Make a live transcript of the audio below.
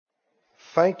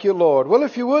Thank you, Lord. Well,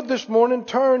 if you would this morning,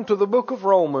 turn to the book of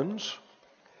Romans,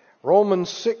 Romans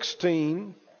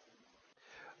 16.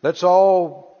 Let's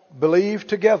all believe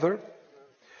together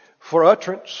for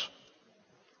utterance,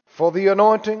 for the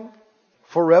anointing,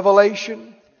 for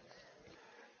revelation.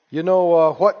 You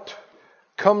know, what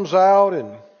comes out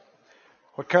and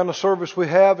what kind of service we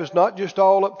have is not just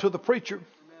all up to the preacher.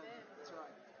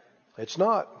 It's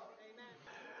not.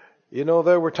 You know,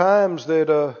 there were times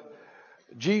that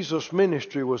Jesus'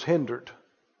 ministry was hindered.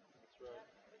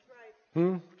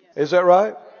 Is that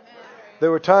right?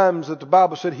 There were times that the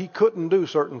Bible said he couldn't do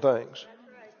certain things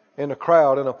in a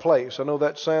crowd, in a place. I know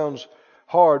that sounds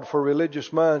hard for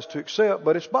religious minds to accept,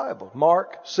 but it's Bible.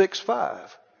 Mark 6:5,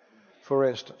 for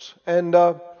instance. And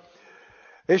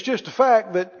it's just a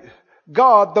fact that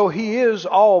God, though He is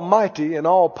almighty and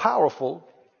all-powerful,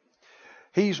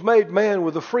 He's made man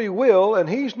with a free will, and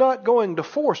He's not going to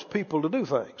force people to do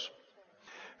things.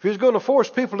 If He was going to force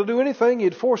people to do anything,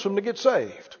 He'd force them to get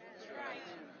saved.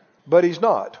 But He's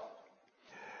not.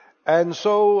 And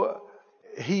so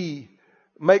He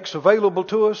makes available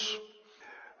to us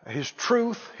His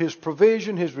truth, His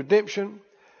provision, His redemption.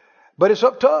 But it's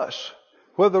up to us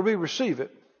whether we receive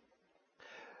it.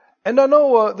 And I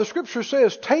know the Scripture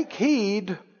says, take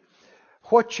heed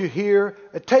what you hear,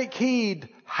 and take heed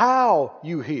how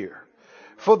you hear.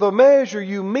 For the measure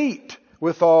you meet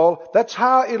withal, that's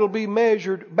how it'll be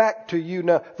measured back to you.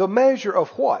 Now, the measure of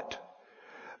what?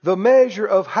 The measure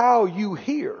of how you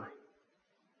hear.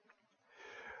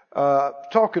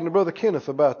 Talking to Brother Kenneth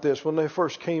about this when they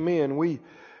first came in, we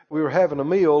were having a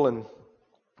meal and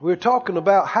we were talking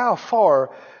about how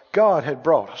far God had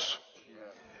brought us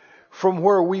from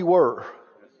where we were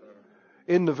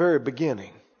in the very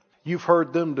beginning. You've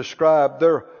heard them describe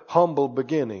their humble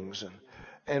beginnings,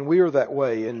 and we are that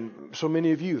way. And so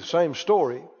many of you, same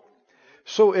story.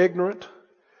 So ignorant,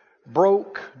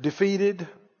 broke, defeated,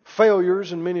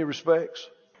 failures in many respects.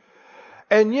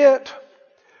 And yet,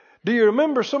 do you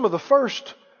remember some of the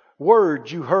first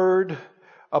words you heard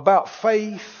about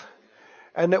faith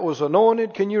and that was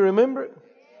anointed? Can you remember it?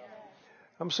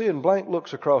 I'm seeing blank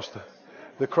looks across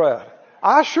the crowd.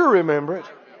 I sure remember it.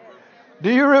 Do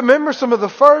you remember some of the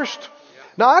first?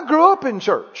 Now, I grew up in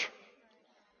church.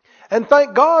 And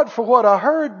thank God for what I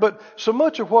heard, but so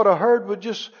much of what I heard was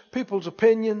just people's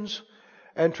opinions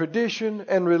and tradition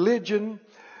and religion.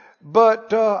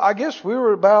 But I guess we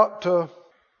were about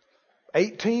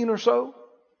 18 or so.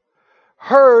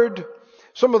 Heard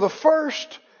some of the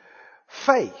first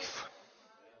faith.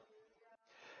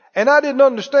 And I didn't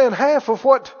understand half of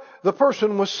what the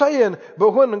person was saying,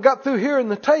 but when I got through hearing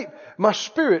the tape, my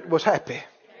spirit was happy.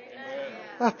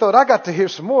 I thought, I got to hear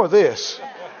some more of this.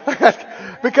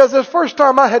 Because it's the first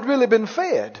time I had really been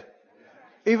fed.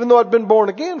 Even though I'd been born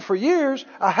again for years,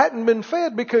 I hadn't been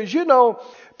fed because, you know,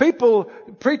 people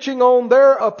preaching on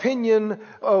their opinion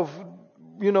of,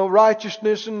 you know,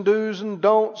 righteousness and do's and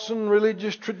don'ts and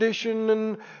religious tradition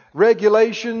and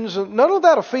regulations, and none of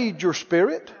that'll feed your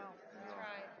spirit.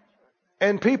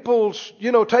 And people's,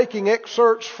 you know, taking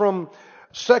excerpts from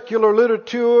secular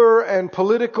literature and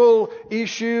political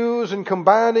issues and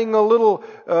combining a little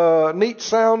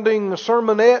neat-sounding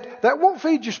sermonette, that won't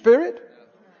feed your spirit,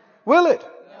 will it?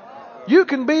 You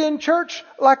can be in church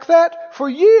like that for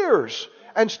years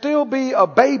and still be a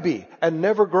baby and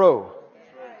never grow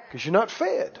because you're not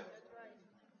fed.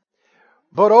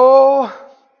 But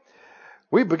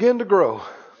we begin to grow.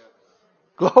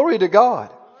 Glory to God.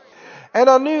 And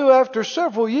I knew after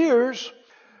several years,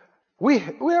 we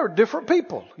are different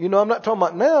people. You know, I'm not talking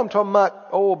about now. I'm talking about,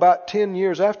 about 10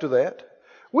 years after that.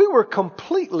 We were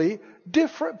completely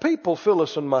different people,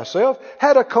 Phyllis and myself.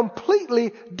 Had a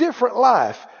completely different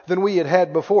life than we had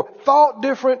had before. Thought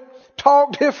different,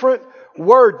 talked different,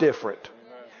 were different.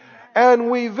 And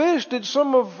we visited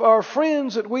some of our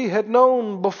friends that we had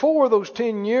known before those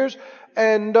 10 years.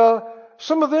 And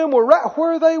some of them were right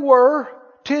where they were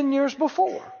 10 years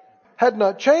before. Had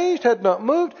not changed, had not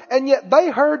moved, and yet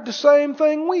they heard the same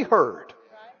thing we heard.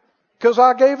 Because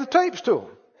I gave the tapes to them.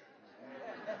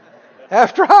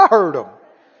 After I heard them.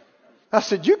 I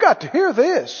said, you got to hear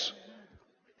this.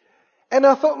 And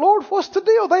I thought, Lord, what's the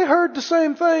deal? They heard the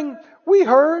same thing we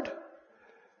heard.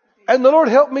 And the Lord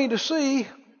helped me to see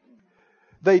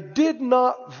they did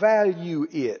not value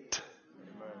it.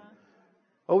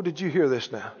 Oh, did you hear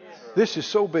this now? This is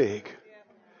so big.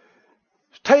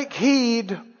 Take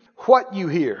heed what you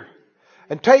hear.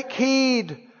 And take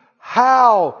heed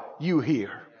how you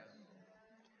hear.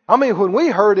 I mean, when we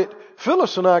heard it,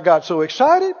 Phyllis and I got so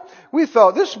excited. We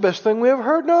thought, this is the best thing we ever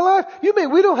heard in our life. You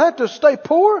mean we don't have to stay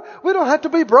poor? We don't have to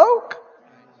be broke?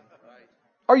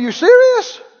 Are you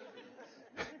serious?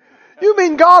 You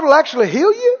mean God will actually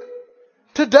heal you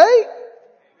today?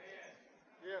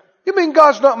 You mean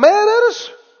God's not mad at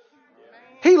us?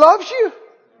 He loves you.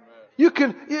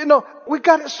 We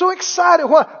got so excited.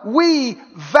 Why? We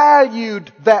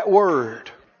valued that word.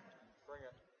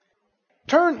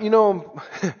 Turn,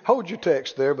 hold your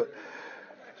text there, but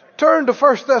turn to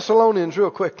 1 Thessalonians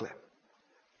real quickly.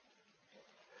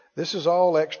 This is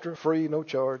all extra, free, no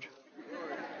charge.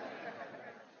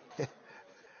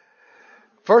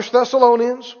 1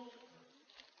 Thessalonians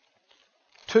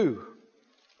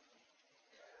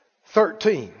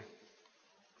 2:13.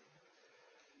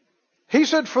 He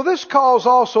said, "For this cause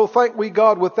also thank we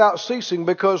God without ceasing,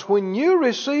 because when you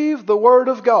received the word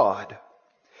of God,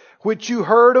 which you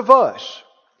heard of us,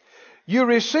 you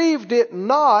received it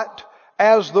not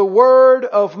as the word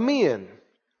of men,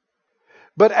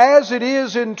 but as it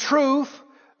is in truth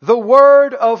the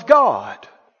word of God,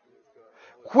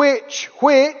 which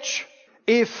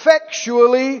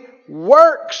effectually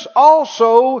works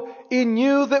also in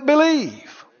you that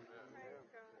believe."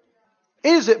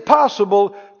 Is it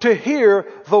possible to hear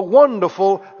the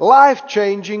wonderful,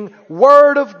 life-changing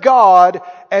Word of God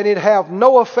and it have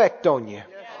no effect on you?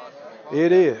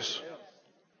 It is.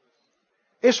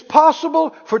 It's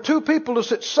possible for two people to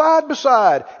sit side by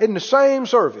side in the same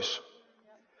service,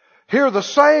 hear the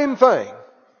same thing.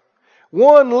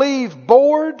 One leave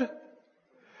bored,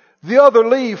 the other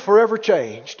leave forever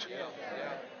changed.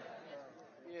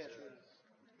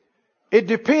 It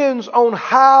depends on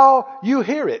how you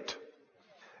hear it.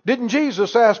 Didn't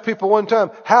Jesus ask people one time,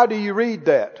 how do you read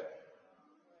that?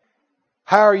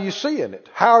 How are you seeing it?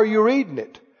 How are you reading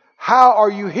it? How are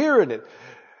you hearing it?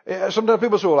 Sometimes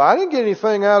people say, well, I didn't get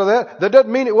anything out of that. That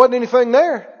doesn't mean it wasn't anything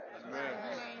there.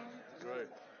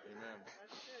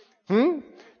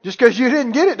 Just because you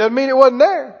didn't get it doesn't mean it wasn't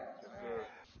there.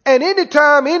 And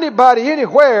anytime anybody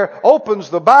anywhere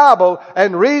opens the Bible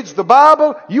and reads the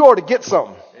Bible, you ought to get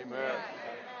something.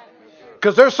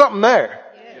 Because there's something there.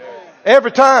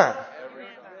 Every time.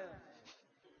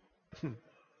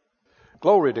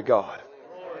 Glory to God.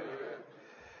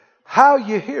 How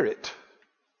you hear it.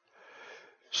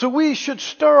 So we should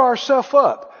stir ourselves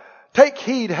up. Take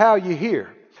heed how you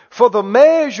hear. For the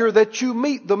measure that you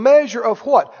meet, the measure of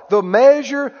what? The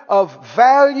measure of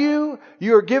value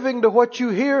you're giving to what you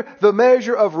hear, the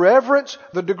measure of reverence,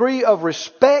 the degree of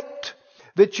respect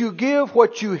that you give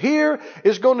what you hear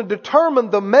is going to determine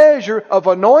the measure of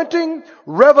anointing,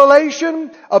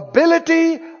 revelation,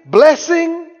 ability,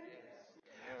 blessing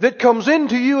that comes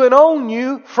into you and on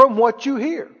you from what you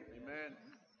hear.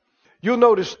 You'll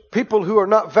notice people who are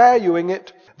not valuing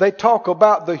it, they talk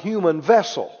about the human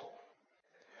vessel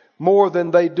more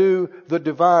than they do the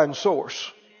divine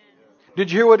source.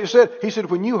 Did you hear what he said? He said,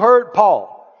 when you heard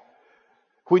Paul,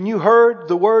 when you heard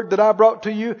the word that I brought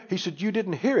to you, he said, you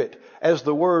didn't hear it as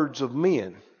the words of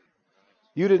men.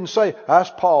 You didn't say,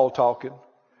 that's Paul talking.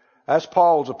 That's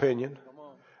Paul's opinion.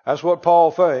 That's what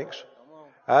Paul thinks.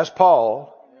 That's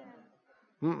Paul.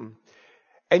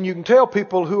 And you can tell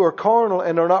people who are carnal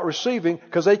and are not receiving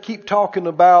because they keep talking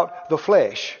about the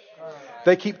flesh.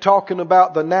 They keep talking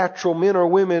about the natural men or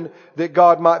women that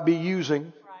God might be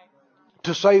using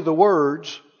to say the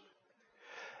words.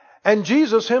 And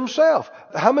Jesus himself,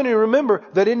 how many remember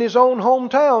that in his own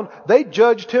hometown, they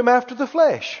judged him after the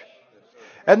flesh?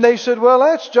 And they said, well,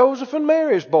 that's Joseph and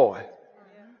Mary's boy.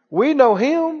 We know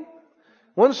him.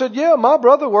 One said, yeah, my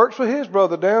brother works with his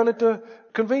brother down at the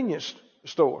convenience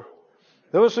store.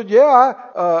 The other said,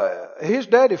 yeah, his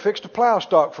daddy fixed a plow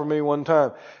stock for me one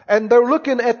time. And they're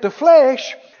looking at the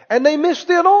flesh and they missed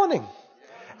the anointing.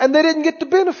 And they didn't get the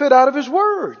benefit out of his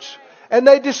words. And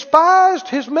they despised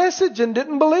his message and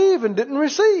didn't believe and didn't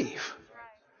receive.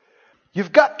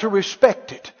 You've got to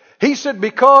respect it. He said,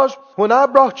 because when I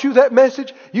brought you that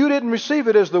message, you didn't receive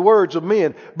it as the words of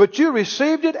men, but you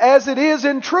received it as it is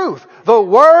in truth, the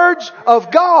words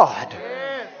of God.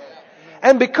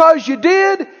 And because you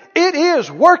did, it is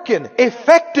working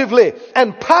effectively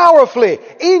and powerfully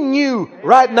in you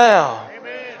right now.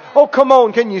 Oh, come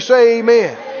on, can you say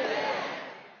amen?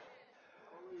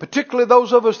 Particularly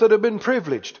those of us that have been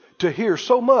privileged to hear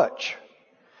so much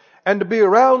and to be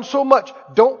around so much.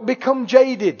 Don't become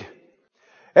jaded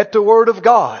at the Word of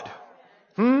God.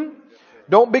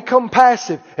 Don't become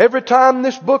passive. Every time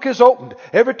this book is opened,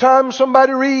 every time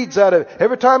somebody reads out of it,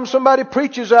 every time somebody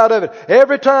preaches out of it,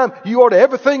 every time you ought to,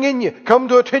 everything in you, come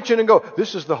to attention and go,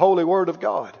 this is the holy Word of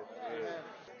God.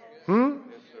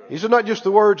 These are not just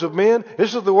the words of men.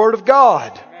 This is the Word of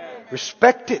God.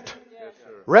 Respect it.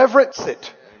 Reverence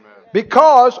it.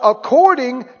 Because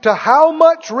according to how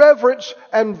much reverence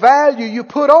and value you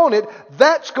put on it,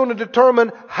 that's going to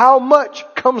determine how much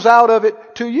comes out of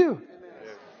it to you.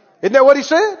 Isn't that what he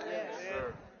said?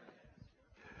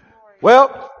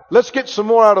 Well, let's get some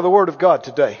more out of the Word of God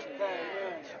today.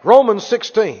 Romans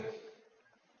 16.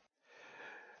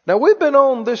 Now, we've been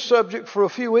on this subject for a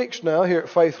few weeks now here at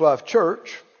Faith Life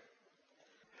Church.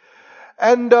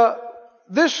 And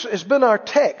this has been our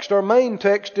text, our main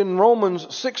text in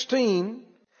Romans 16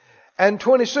 and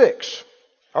 26.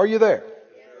 Are you there?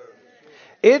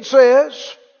 It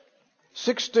says,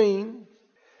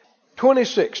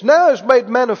 16:26. Now is made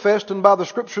manifest and by the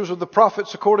scriptures of the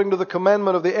prophets according to the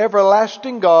commandment of the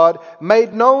everlasting God,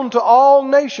 made known to all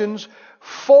nations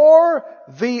for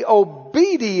the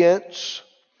obedience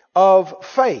of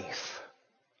faith.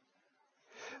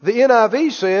 The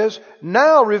NIV says,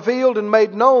 now revealed and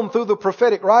made known through the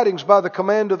prophetic writings by the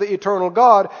command of the eternal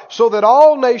God, so that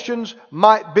all nations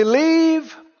might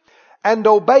believe and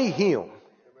obey Him.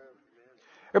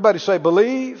 Everybody say,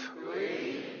 believe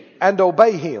and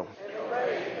obey Him.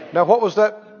 Now, what was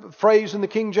that phrase in the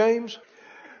King James?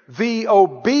 The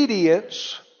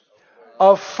obedience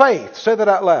of faith. Say that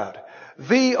out loud.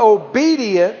 The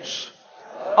obedience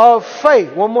of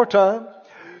faith. One more time.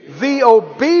 The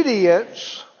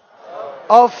obedience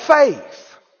of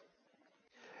faith.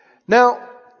 Now,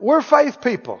 we're faith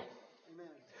people.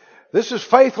 This is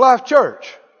Faith Life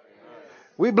Church.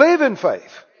 We believe in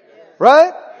faith.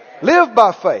 Right? Live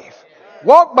by faith.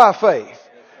 Walk by faith.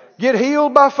 Get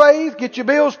healed by faith. Get your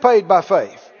bills paid by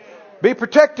faith. Be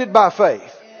protected by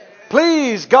faith.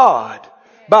 Please God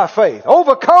by faith.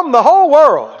 Overcome the whole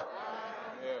world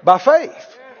by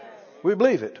faith. We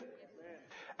believe it.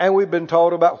 And we've been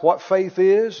taught about what faith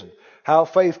is and how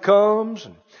faith comes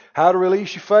and how to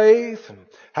release your faith and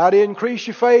how to increase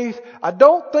your faith. I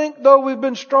don't think, though, we've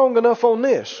been strong enough on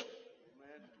this.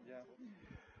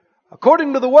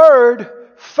 According to the Word,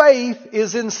 faith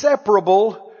is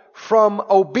inseparable from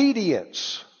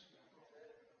obedience.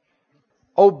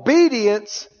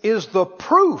 Obedience is the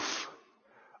proof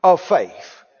of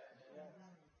faith.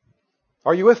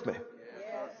 Are you with me?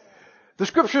 The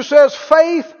Scripture says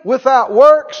faith without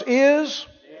works is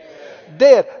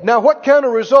dead. Now, what kind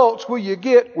of results will you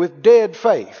get with dead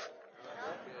faith?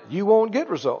 You won't get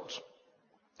results.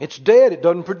 It's dead. It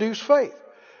doesn't produce faith.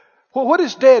 Well, what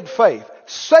is dead faith?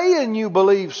 Saying you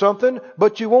believe something,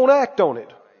 but you won't act on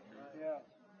it.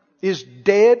 Is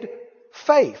dead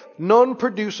faith.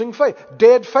 Non-producing faith.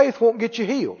 Dead faith won't get you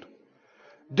healed.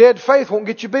 Dead faith won't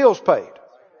get your bills paid.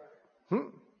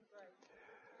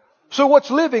 So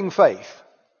what's living faith?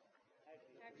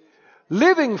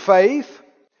 Living faith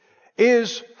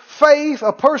is faith,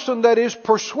 a person that is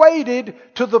persuaded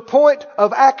to the point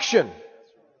of action.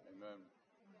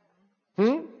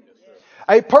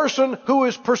 A person who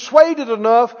is persuaded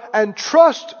enough and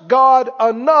trusts God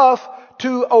enough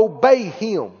to obey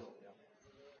Him.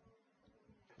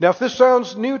 Now, if this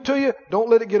sounds new to you, don't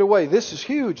let it get away. This is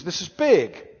huge. This is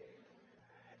big.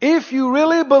 If you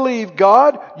really believe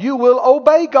God, you will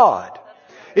obey God.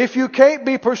 If you can't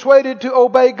be persuaded to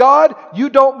obey God, you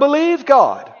don't believe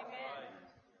God.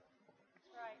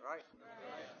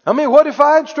 I mean, what if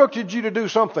I instructed you to do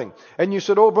something and you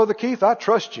said, oh, Brother Keith, I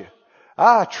trust you.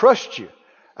 I trust you.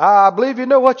 I believe you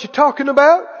know what you're talking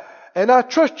about and I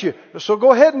trust you. So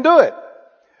go ahead and do it.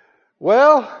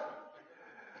 Well,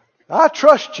 I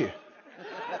trust you.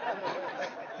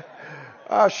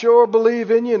 I sure believe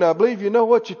in you and I believe you know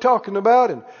what you're talking about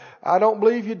and I don't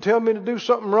believe you'd tell me to do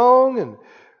something wrong and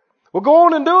well, go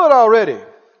on and do it already.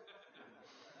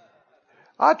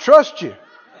 I trust you.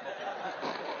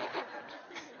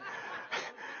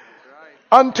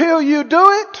 Until you do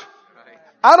it,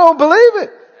 I don't believe it.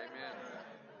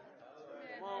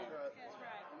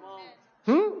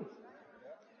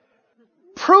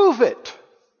 Prove it.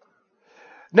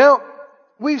 Now,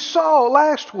 we saw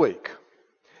last week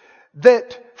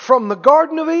that from the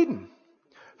Garden of Eden,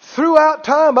 throughout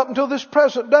time up until this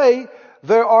present day,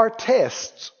 there are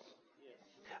tests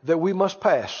that we must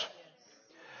pass.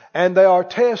 And they are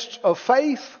tests of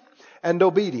faith and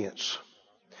obedience.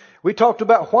 We talked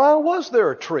about why was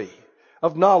there a tree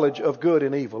of knowledge of good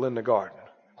and evil in the garden?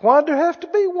 Why did there have to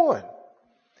be one?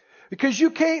 Because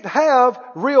you can't have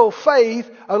real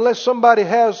faith unless somebody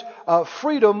has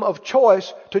freedom of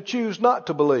choice to choose not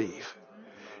to believe.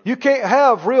 You can't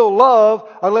have real love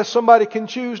unless somebody can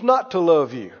choose not to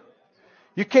love you.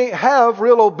 You can't have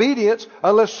real obedience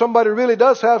unless somebody really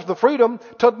does have the freedom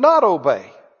to not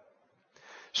obey.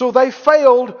 So they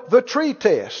failed the tree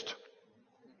test.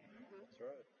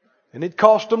 And it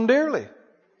cost them dearly.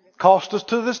 Cost us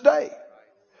to this day.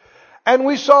 And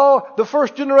we saw the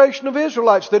first generation of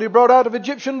Israelites that He brought out of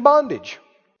Egyptian bondage.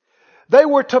 They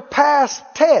were to pass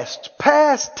tests,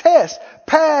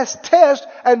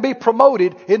 and be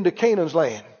promoted into Canaan's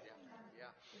land.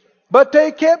 But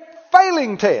they kept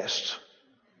failing tests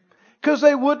because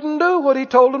they wouldn't do what he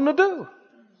told them to do.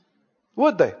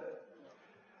 Would they?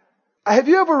 Have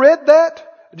you ever read that?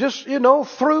 Just,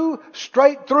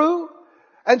 straight through?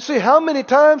 And see how many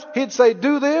times he'd say,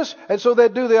 do this, and so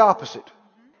they'd do the opposite.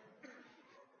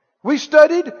 We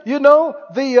studied,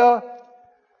 the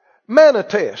manna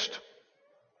test.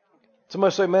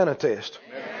 Somebody say manna test.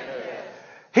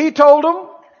 He told them,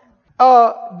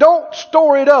 don't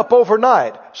store it up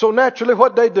overnight. So naturally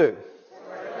what they do?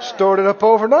 Stored it up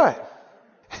overnight.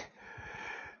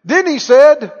 Then he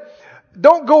said,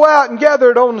 don't go out and gather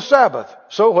it on the Sabbath.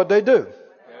 So what they do?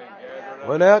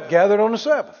 Went out, gathered on the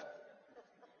Sabbath.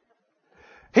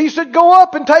 He said, go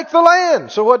up and take the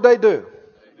land. So what they do?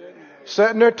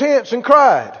 Sat in their tents and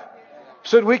cried.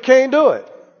 Said, we can't do it.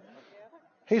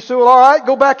 He said, well, all right,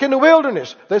 go back in the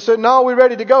wilderness. They said, no, we're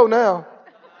ready to go now.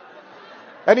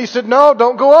 And he said, no,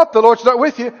 don't go up. The Lord's not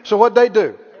with you. So what'd they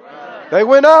do? They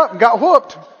went up and got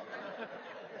whooped.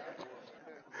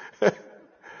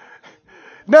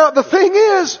 Now, the thing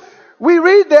is, we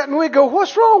read that and we go,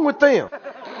 what's wrong with them?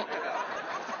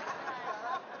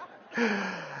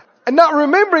 And not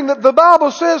remembering that the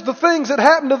Bible says the things that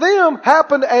happened to them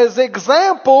happened as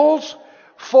examples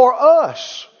for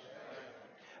us.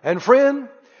 And friend,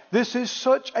 this is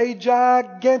such a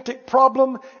gigantic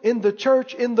problem in the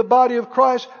church, in the body of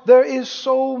Christ. There is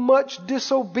so much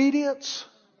disobedience.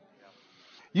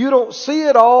 You don't see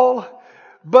it all,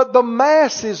 but the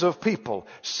masses of people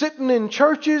sitting in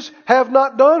churches have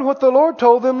not done what the Lord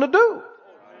told them to do.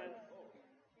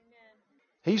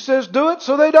 He says do it,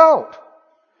 so they don't.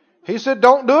 He said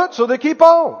don't do it, so they keep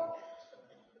on.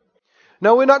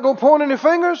 Now we're not going to point any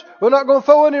fingers. We're not going to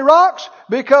throw any rocks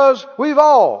because we've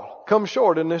all come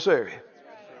short in this area.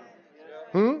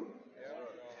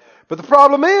 But the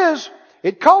problem is,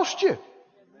 it cost you.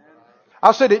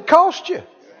 I said it cost you.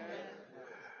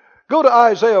 Go to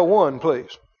Isaiah 1,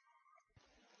 please.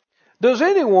 Does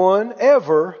anyone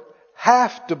ever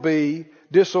have to be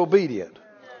disobedient?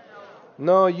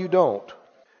 No, you don't.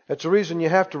 That's the reason you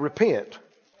have to repent.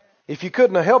 If you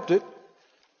couldn't have helped it,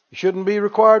 you shouldn't be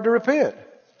required to repent. It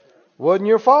wasn't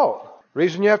your fault. The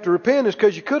reason you have to repent is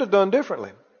because you could have done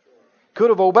differently. Could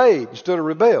have obeyed instead of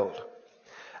rebelled.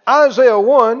 Isaiah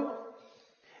 1.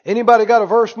 Anybody got a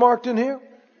verse marked in here?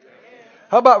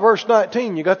 How about verse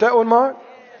 19? You got that one marked?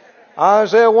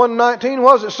 Isaiah 1:19,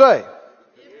 what does it say?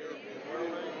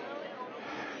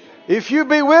 If you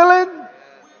be willing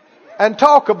and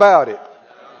talk about it.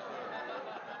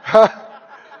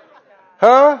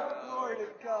 Huh?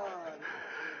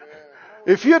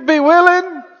 If you'd be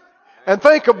willing and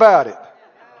think about it.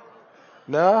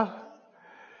 No.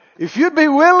 If you'd be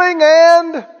willing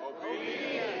and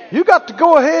you got to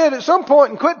go ahead at some point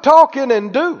and quit talking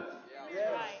and do.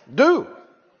 Do.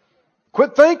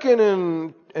 Quit thinking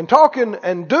and talking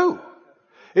and do.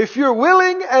 If you're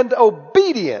willing and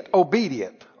obedient.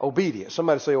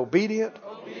 Somebody say obedient.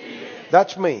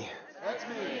 That's me.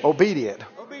 Obedient.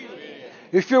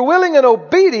 If you're willing and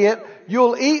obedient,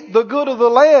 you'll eat the good of the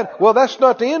land. Well, that's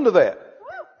not the end of that.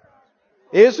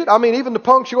 Is it? I mean, even the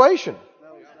punctuation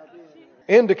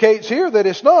indicates here that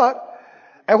it's not.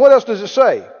 And what else does it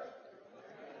say?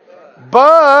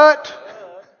 But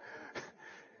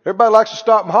everybody likes to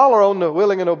stop and holler on the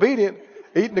willing and obedient.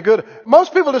 Eating the good.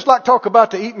 Most people just like to talk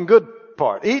about the eating good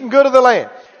part. Eating good of the land.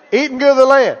 Eating good of the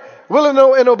land. Willing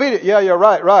and obedient. Yeah, you're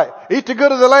right. Eat the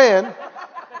good of the land.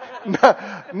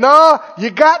 No,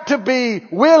 you got to be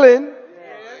willing.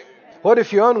 What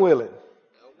if you're unwilling?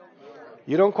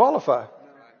 You don't qualify.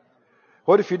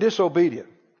 What if you're disobedient?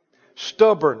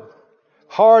 Stubborn.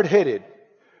 Hard-headed.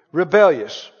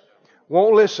 Rebellious.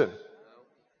 Won't listen.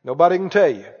 Nobody can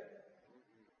tell you.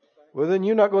 Well, then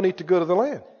you're not going to eat the good of the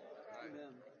land.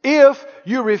 If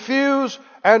you refuse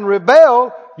and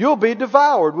rebel, you'll be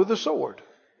devoured with the sword.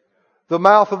 The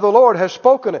mouth of the Lord has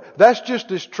spoken it. That's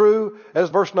just as true as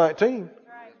verse 19.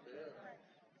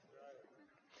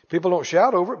 People don't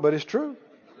shout over it, but it's true.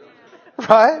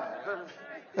 Right?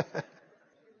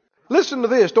 Listen to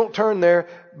this. Don't turn there,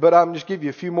 but I'm just give you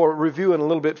a few more, reviewing a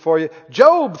little bit for you.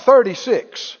 Job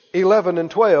 36, 11 and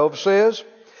 12 says,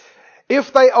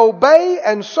 if they obey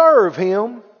and serve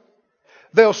Him,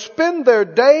 they'll spend their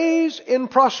days in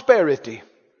prosperity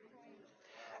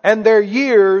and their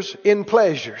years in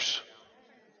pleasures.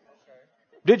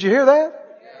 Did you hear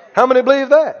that? How many believe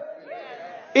that?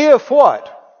 If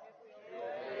what?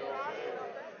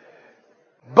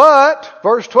 But,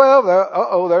 verse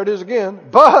 12, there it is again.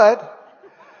 But,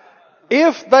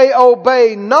 if they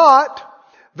obey not,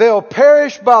 they'll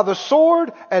perish by the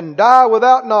sword and die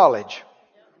without knowledge.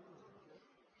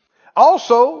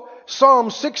 Also, Psalm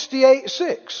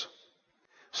 68:6.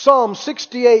 Psalm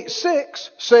 68:6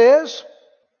 says,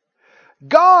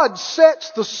 God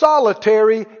sets the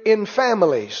solitary in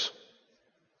families,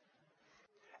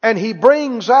 and He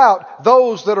brings out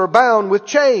those that are bound with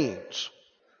chains.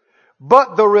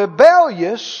 But the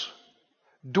rebellious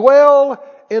dwell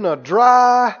in a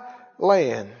dry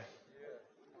land.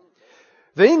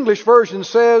 The English version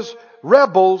says,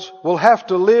 rebels will have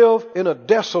to live in a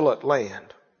desolate land.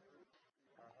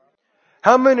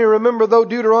 How many remember though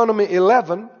Deuteronomy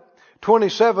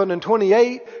 11:27 and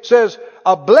 28 says,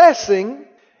 a blessing,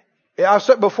 I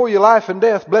set before you life and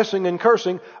death, blessing and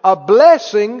cursing, a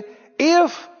blessing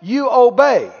if you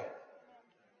obey.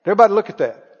 Everybody look at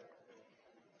that.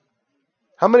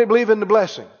 How many believe in the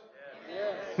blessing?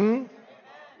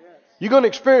 You're going to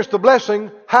experience the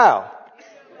blessing how?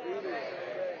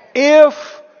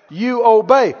 If you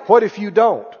obey. What if you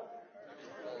don't?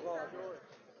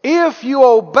 If you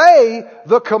obey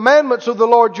the commandments of the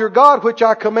Lord your God, which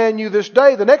I command you this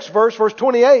day. The next verse, verse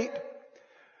 28.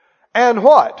 And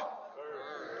what?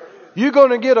 You're going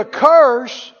to get a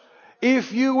curse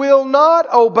if you will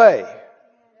not obey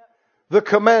the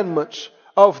commandments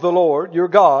of the Lord your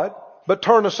God, but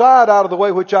turn aside out of the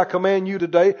way which I command you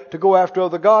today to go after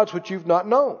other gods which you've not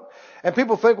known. And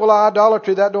people think, well,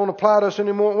 idolatry, that don't apply to us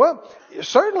anymore. Well,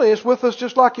 certainly it's with us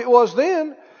just like it was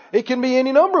then. It can be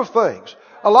any number of things.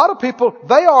 A lot of people,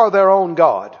 they are their own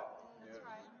God.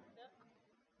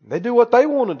 They do what they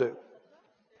want to do.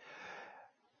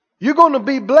 You're going to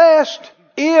be blessed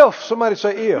if, somebody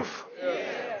say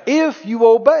if you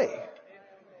obey.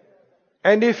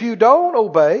 And if you don't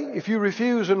obey, if you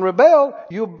refuse and rebel,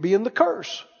 you'll be in the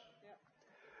curse.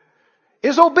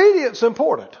 Is obedience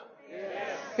important?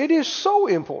 Yes. It is so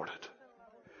important.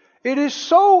 It is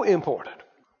so important.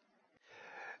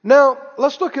 Now,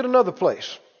 let's look at another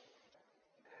place.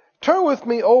 Turn with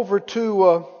me over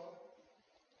to,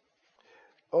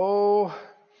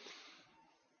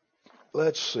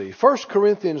 let's see, 1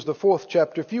 Corinthians, the 4th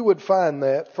chapter. If you would find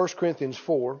that, 1 Corinthians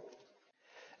 4.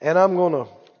 And I'm going to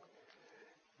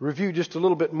review just a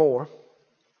little bit more.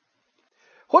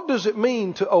 What does it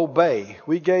mean to obey?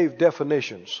 We gave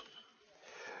definitions.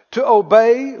 To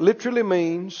obey literally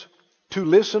means to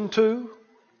listen to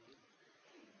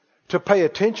pay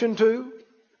attention to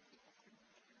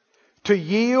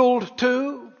yield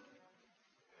to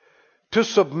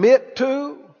submit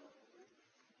to.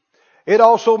 It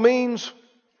also means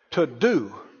to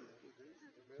do.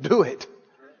 Do it.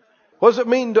 What does it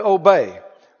mean to obey?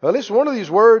 Well, it's one of these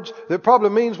words that probably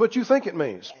means what you think it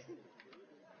means.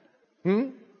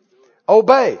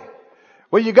 Obey.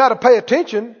 Well, you got to pay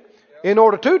attention in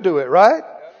order to do it, right?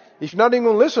 If you're not even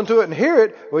going to listen to it and hear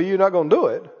it, well, you're not going to do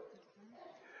it.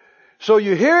 So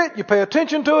you hear it, you pay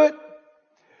attention to it,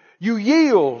 you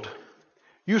yield,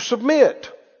 you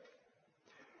submit,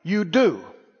 you do.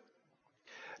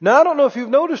 Now, I don't know if you've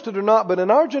noticed it or not, but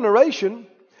in our generation,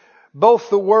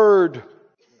 both the word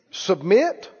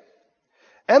submit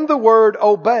and the word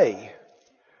obey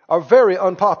are very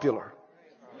unpopular.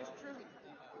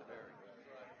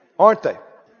 Aren't they?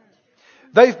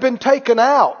 They've been taken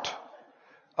out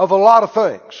of a lot of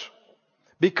things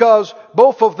because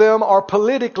both of them are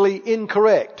politically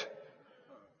incorrect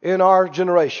in our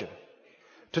generation.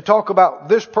 To talk about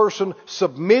this person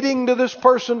submitting to this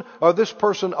person or this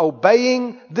person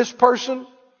obeying this person.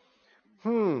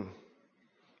 People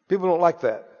don't like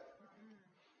that.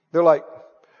 They're like,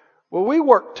 well, we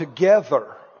work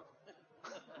together.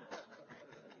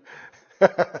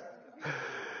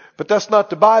 But that's not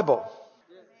the Bible.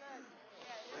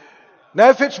 Now,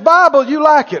 if it's Bible, you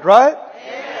like it, right?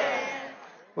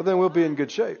 Well, then we'll be in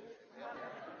good shape.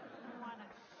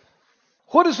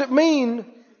 What does it mean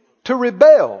to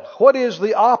rebel? What is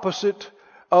the opposite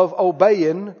of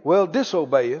obeying? Well,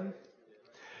 disobeying.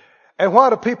 And why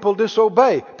do people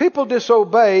disobey? People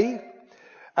disobey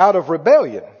out of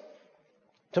rebellion.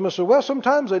 Somebody said, well,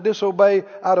 sometimes they disobey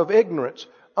out of ignorance.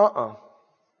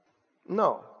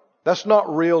 No, that's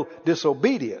not real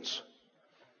disobedience.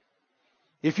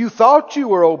 If you thought you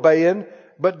were obeying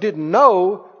but didn't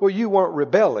know, well, you weren't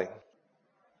rebelling.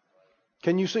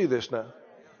 Can you see this now?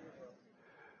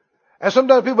 And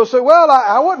sometimes people say, well,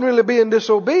 I wasn't really being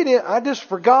disobedient. I just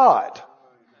forgot.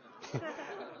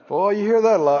 Boy, you hear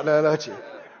that a lot now, don't you?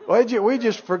 Well, we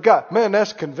just forgot. Man,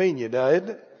 that's convenient now, isn't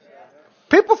it?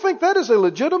 People think that is a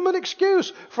legitimate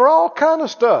excuse for all kind of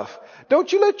stuff.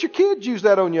 Don't you let your kids use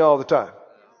that on you all the time.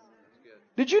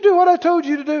 Did you do what I told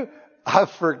you to do? I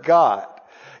forgot.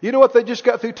 You know what they just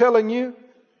got through telling you?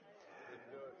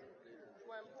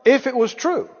 If it was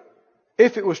true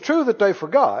that they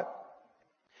forgot,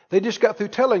 they just got through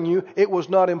telling you it was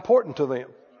not important to them.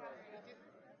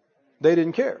 They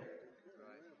didn't care.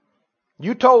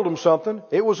 You told them something.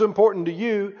 It was important to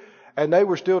you. And they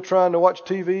were still trying to watch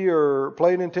TV or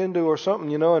play Nintendo or something,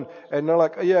 you know. And they're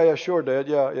like, yeah, sure, Dad.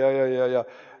 Yeah.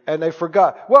 And they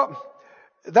forgot. Well,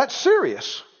 that's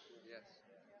serious.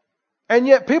 And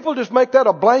yet people just make that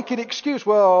a blanket excuse.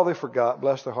 Well, they forgot.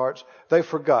 Bless their hearts. They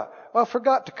forgot. Well, I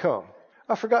forgot to come.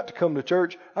 I forgot to come to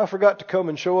church. I forgot to come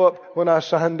and show up when I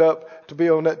signed up to be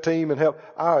on that team and help.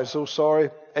 I was so sorry.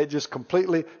 It just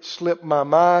completely slipped my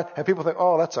mind. And people think,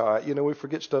 oh, that's all right. You know, we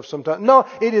forget stuff sometimes. No,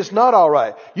 it is not all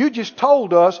right. You just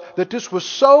told us that this was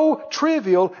so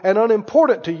trivial and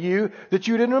unimportant to you that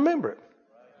you didn't remember it.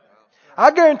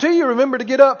 I guarantee you remember to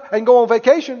get up and go on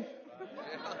vacation.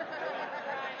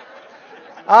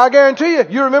 I guarantee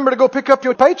you remember to go pick up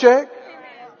your paycheck.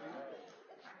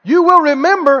 You will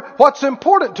remember what's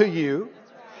important to you.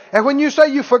 And when you say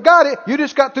you forgot it, you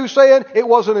just got through saying it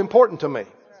wasn't important to me.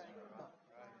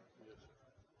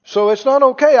 So it's not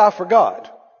okay, I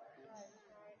forgot.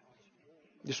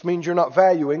 It just means you're not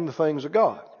valuing the things of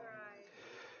God.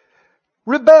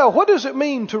 Rebel. What does it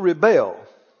mean to rebel?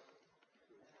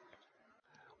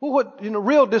 Well,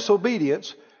 real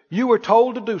disobedience, you were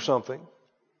told to do something.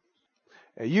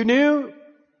 And you knew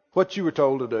what you were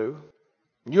told to do.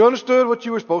 You understood what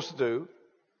you were supposed to do.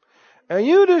 And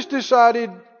you just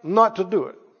decided not to do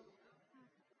it.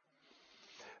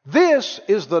 This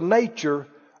is the nature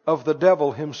of the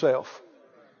devil himself.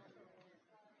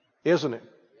 Isn't it?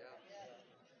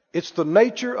 It's the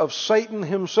nature of Satan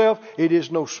himself. It is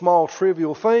no small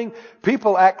trivial thing.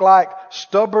 People act like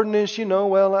stubbornness,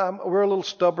 we're a little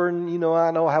stubborn,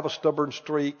 I know I have a stubborn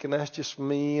streak and that's just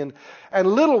me. And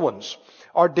little ones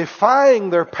are defying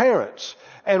their parents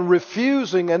and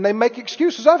refusing, and they make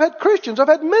excuses. I've had Christians, I've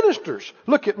had ministers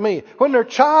look at me when their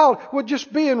child would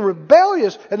just be in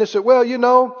rebellious, and they said, well,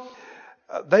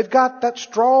 they've got that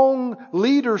strong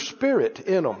leader spirit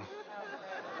in them.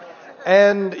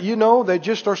 And, they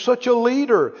just are such a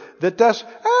leader that's.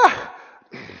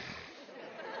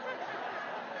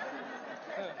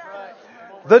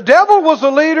 The devil was a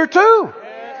leader too.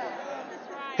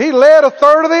 He led a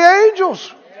third of the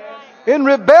angels in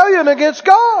rebellion against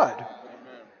God.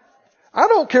 I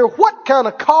don't care what kind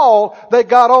of call they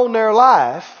got on their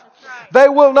life. They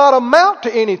will not amount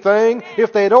to anything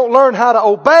if they don't learn how to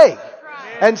obey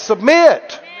and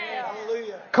submit.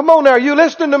 Come on now, are you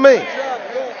listening to me?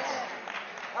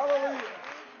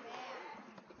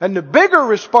 And the bigger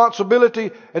responsibility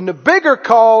and the bigger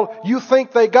call you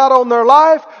think they got on their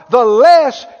life, the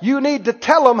less you need to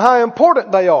tell them how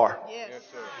important they are.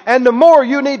 And the more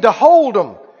you need to hold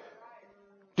them.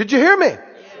 Did you hear me?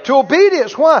 To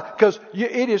obedience. Why? Because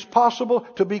it is possible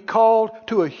to be called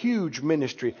to a huge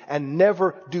ministry and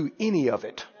never do any of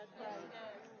it.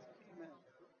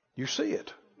 You see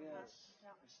it.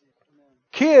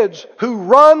 Kids who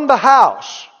run the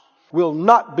house will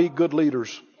not be good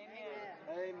leaders.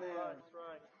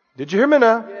 Did you hear me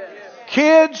now?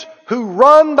 Kids who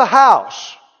run the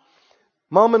house.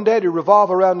 Mom and daddy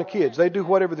revolve around the kids. They do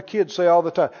whatever the kids say all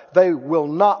the time. They will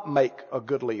not make a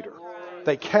good leader.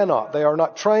 They cannot. They are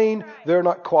not trained. They're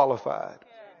not qualified.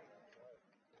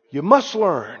 You must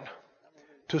learn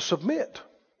to submit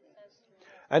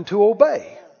and to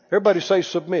obey. Everybody say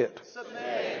submit.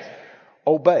 Submit.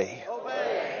 Obey.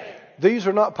 Obey. These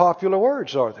are not popular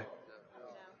words, are they?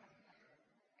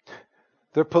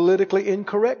 They're politically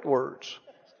incorrect words.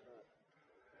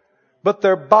 But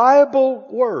they're Bible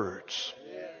words.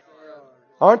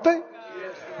 Aren't they?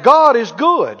 God is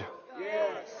good.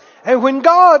 And when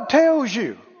God tells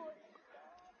you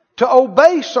to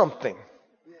obey something,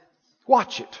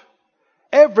 watch it.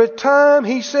 Every time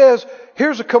He says,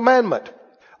 here's a commandment,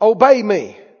 obey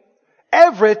me.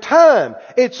 Every time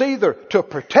it's either to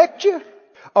protect you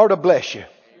or to bless you.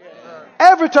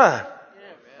 Every time.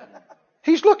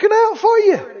 He's looking out for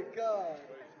you.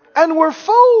 And we're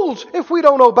fools if we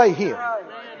don't obey Him.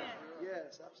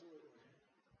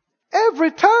 Every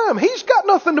time. He's got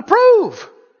nothing to prove.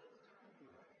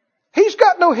 He's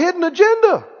got no hidden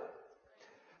agenda.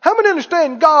 How many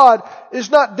understand God is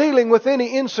not dealing with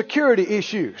any insecurity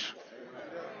issues?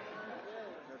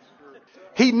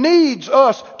 He needs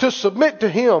us to submit to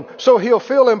Him so He'll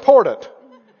feel important.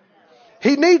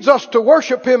 He needs us to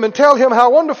worship Him and tell Him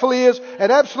how wonderful He is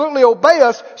and absolutely obey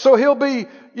us so He'll be,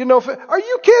 are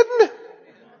you kidding?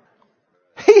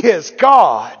 He is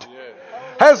God.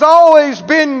 Has always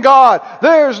been God.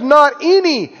 There's not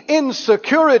any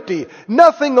insecurity,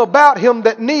 nothing about Him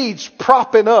that needs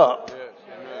propping up.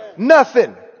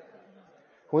 Nothing.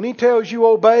 When He tells you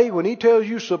obey, when He tells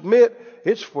you submit,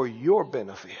 it's for your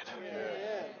benefit.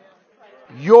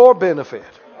 Your benefit.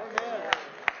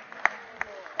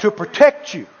 To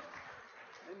protect you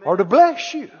or to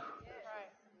bless you.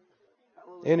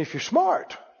 And if you're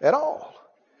smart at all,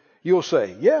 you'll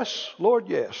say, yes, Lord,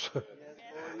 yes.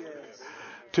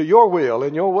 To your will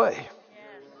and your way.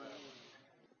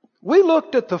 We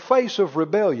looked at the face of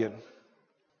rebellion.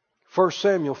 1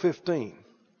 Samuel 15.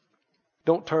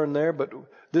 Don't turn there, but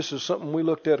this is something we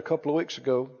looked at a couple of weeks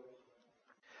ago.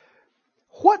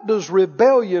 What does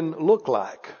rebellion look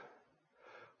like?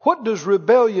 What does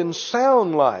rebellion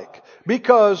sound like?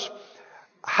 Because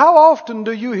how often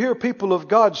do you hear people of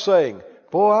God saying,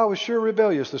 boy, I was sure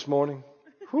rebellious this morning.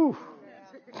 Whew.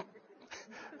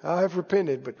 I have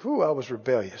repented, but whew, I was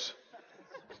rebellious.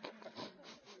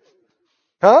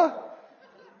 Huh?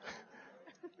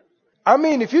 I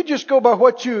mean, if you just go by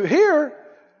what you hear,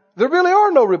 there really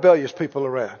are no rebellious people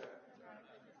around.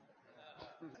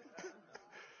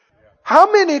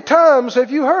 How many times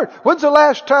have you heard? When's the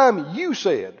last time you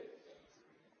said?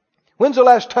 When's the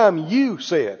last time you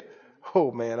said,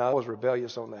 oh man, I was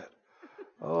rebellious on that.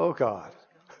 Oh God,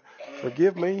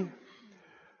 forgive me.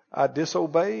 I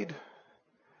disobeyed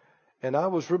and I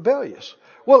was rebellious.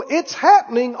 Well, it's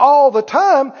happening all the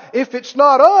time. If it's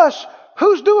not us,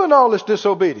 who's doing all this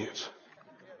disobedience?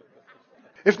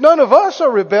 If none of us are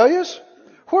rebellious,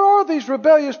 where are these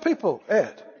rebellious people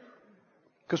at?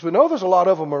 Because we know there's a lot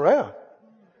of them around.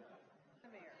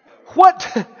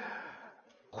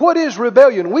 What is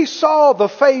rebellion? We saw the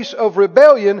face of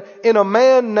rebellion in a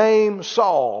man named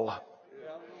Saul.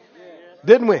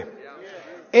 Didn't we?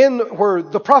 In where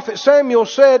the prophet Samuel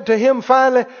said to him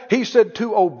finally, he said,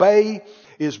 to obey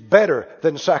is better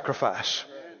than sacrifice.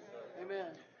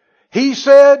 He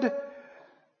said,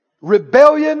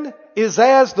 rebellion is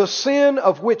as the sin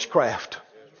of witchcraft.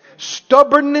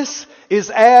 Stubbornness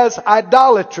is as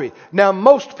idolatry. Now,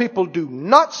 most people do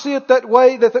not see it that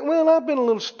way. They think, well, I've been a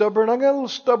little stubborn. I got a little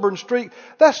stubborn streak.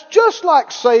 That's just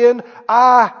like saying,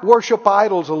 I worship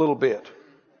idols a little bit.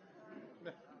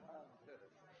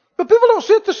 But people don't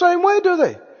see it the same way, do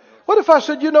they? What if I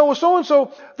said, well,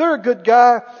 so-and-so, they're a good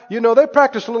guy. They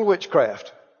practice a little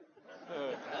witchcraft.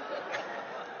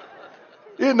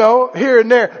 Here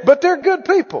and there. But they're good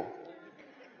people.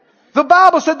 The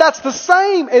Bible said that's the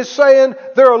same as saying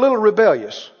they're a little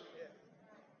rebellious.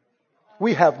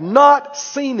 We have not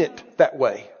seen it that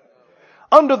way.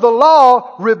 Under the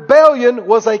law, rebellion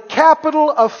was a capital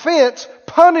offense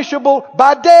punishable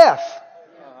by death.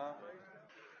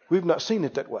 We've not seen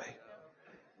it that way.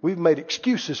 We've made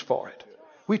excuses for it.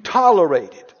 We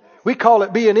tolerate it. We call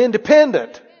it being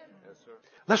independent.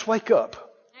 Let's wake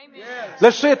up.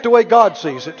 Let's see it the way God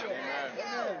sees it.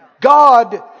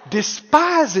 God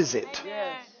despises it.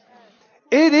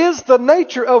 It is the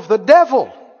nature of the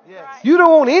devil. You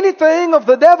don't want anything of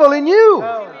the devil in you.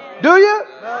 Do you?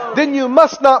 Then you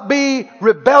must not be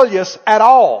rebellious at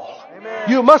all.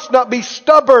 You must not be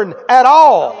stubborn at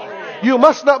all. You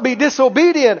must not be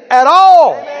disobedient at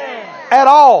all. At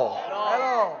all.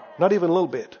 Not even a little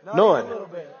bit.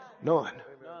 None.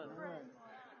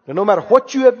 And no matter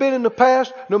what you have been in the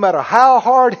past, no matter how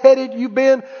hard-headed you've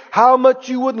been, how much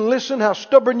you wouldn't listen, how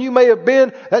stubborn you may have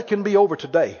been, that can be over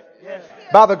today.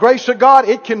 By the grace of God,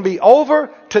 it can be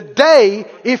over today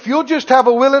if you'll just have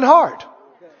a willing heart.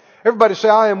 Everybody say,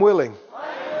 I am willing.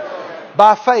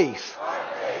 By faith.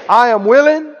 I am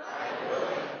willing.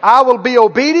 I will be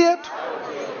obedient.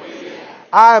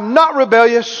 I am not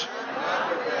rebellious.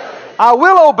 I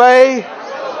will obey.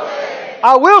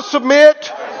 I will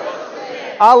submit.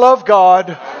 I love God.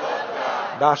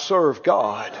 And I serve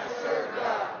God.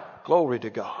 Glory to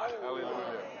God.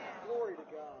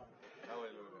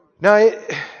 Now,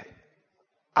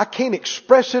 I can't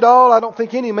express it all. I don't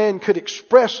think any man could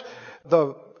express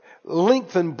the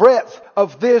length and breadth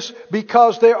of this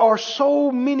because there are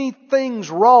so many things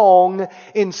wrong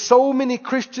in so many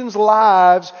Christians'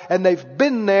 lives and they've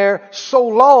been there so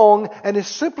long, and it's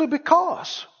simply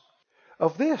because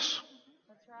of this.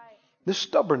 This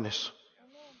stubbornness.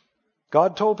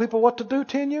 God told people what to do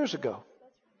 10 years ago.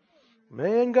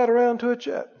 Man got around to it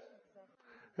yet.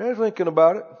 They're thinking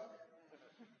about it.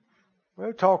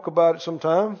 We'll talk about it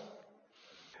sometime.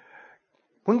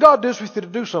 When God does with you to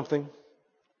do something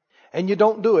and you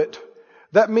don't do it,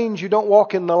 that means you don't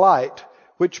walk in the light,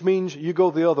 which means you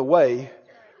go the other way,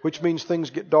 which means things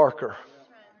get darker.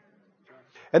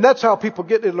 And that's how people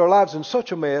get into their lives in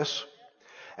such a mess.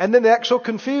 And then they act so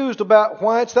confused about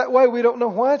why it's that way. We don't know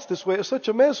why it's this way. It's such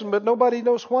a mess, but nobody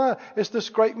knows why. It's this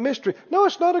great mystery. No,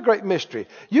 it's not a great mystery.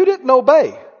 You didn't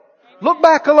obey. Look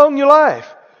back along your life.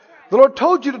 The Lord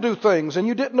told you to do things and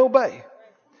you didn't obey.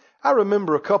 I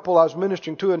remember a couple I was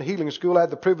ministering to in healing school. I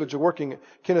had the privilege of working at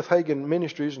Kenneth Hagin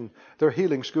Ministries and their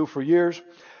healing school for years.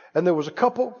 And there was a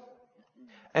couple,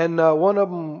 and one of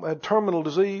them had terminal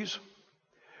disease,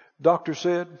 doctor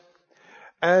said.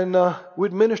 And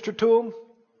we'd minister to them.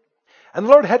 And the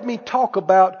Lord had me talk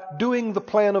about doing the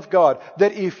plan of God.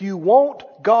 That if you want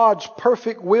God's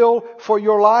perfect will for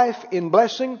your life in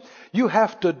blessing, you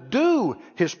have to do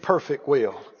His perfect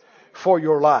will for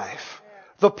your life.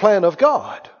 The plan of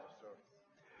God.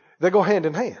 They go hand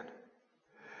in hand.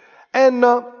 And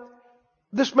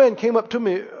this man came up to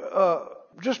me.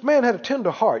 Man had a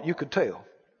tender heart, you could tell.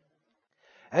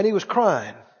 And he was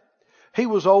crying. He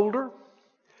was older.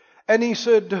 And he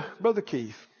said, Brother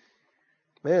Keith,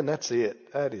 man, that's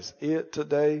it. That is it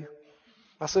today.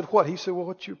 I said, what? He said, well,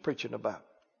 what you preaching about?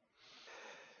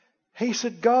 He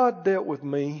said, God dealt with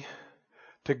me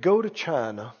to go to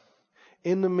China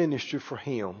in the ministry for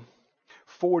Him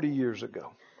 40 years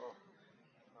ago.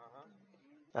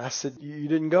 I said, you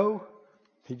didn't go?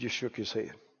 He just shook his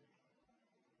head.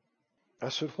 I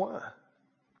said, why?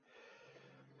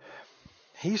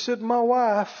 He said, my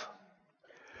wife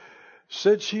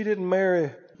said she didn't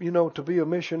marry, to be a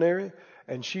missionary,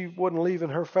 and she wasn't leaving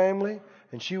her family,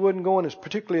 and she wasn't going,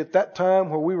 particularly at that time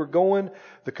where we were going,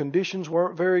 the conditions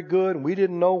weren't very good, and we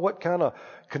didn't know what kind of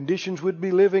conditions we'd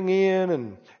be living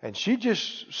in, and she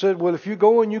just said, well, if you're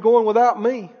going without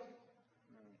me.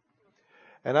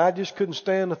 And I just couldn't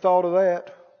stand the thought of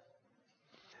that.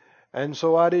 And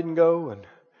so I didn't go, and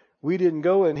we didn't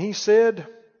go, and he said,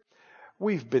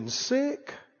 we've been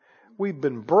sick, we've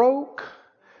been broke,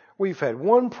 we've had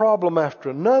one problem after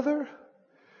another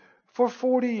for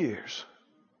 40 years.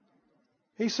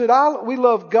 He said, we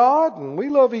love God and we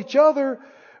love each other,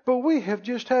 but we have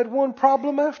just had one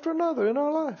problem after another in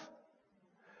our life.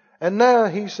 And now,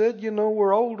 he said,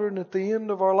 we're older and at the end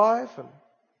of our life, and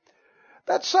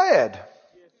that's sad.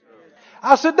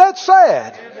 I said, that's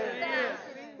sad.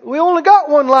 We only got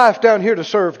one life down here to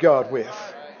serve God with.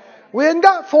 We hadn't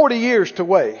got 40 years to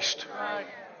waste.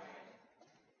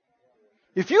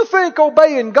 If you think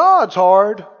obeying God's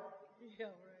hard,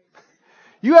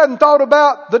 you hadn't thought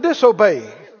about the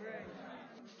disobeying.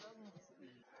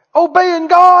 Obeying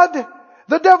God,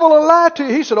 the devil will lie to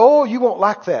you. He said, oh, you won't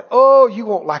like that. Oh, you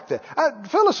won't like that.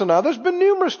 Phyllis and I, there's been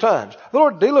numerous times. The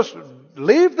Lord,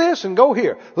 leave this and go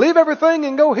here. Leave everything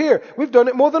and go here. We've done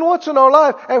it more than once in our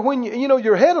life. And when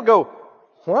your head will go,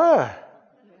 why?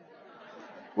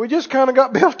 We just kind of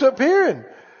got built up here, and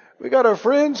we got our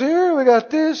friends here. We got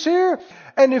this here.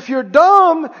 And if you're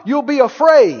dumb, you'll be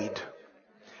afraid,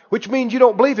 which means you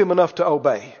don't believe Him enough to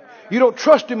obey. You don't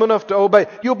trust Him enough to obey.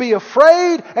 You'll be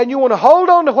afraid, and you want to hold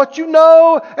on to what you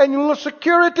know and your little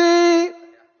security.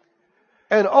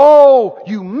 And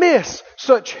you miss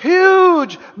such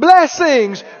huge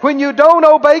blessings when you don't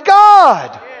obey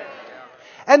God.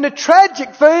 And the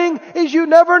tragic thing is you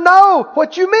never know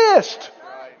what you missed.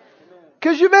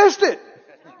 Because you missed it.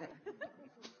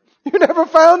 You never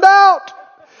found out.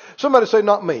 Somebody say,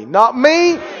 not me. Not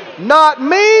me. Not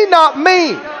me. Not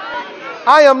me.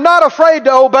 I am not afraid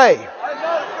to obey.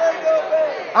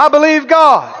 I believe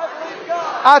God.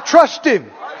 I trust Him.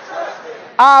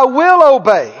 I will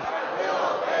obey.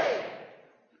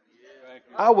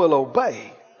 I will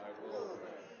obey.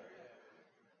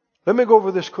 Let me go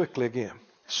over this quickly again.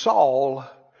 Saul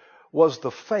was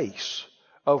the face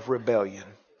of rebellion.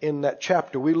 In that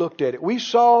chapter we looked at it. We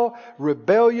saw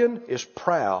rebellion is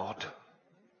proud.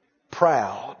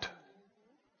 Proud.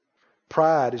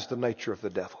 Pride is the nature of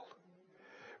the devil.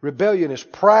 Rebellion is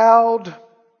proud.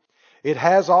 It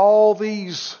has all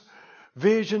these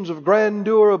visions of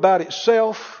grandeur about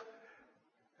itself.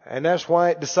 And that's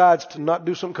why it decides to not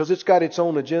do something, because it's got its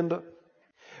own agenda.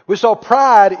 We saw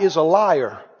pride is a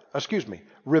liar.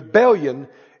 Rebellion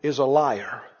is a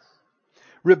liar.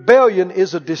 Rebellion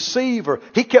is a deceiver.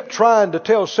 He kept trying to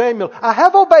tell Samuel, I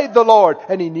have obeyed the Lord.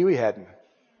 And he knew he hadn't.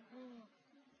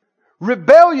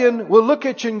 Rebellion will look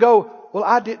at you and go, well,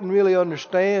 I didn't really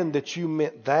understand that you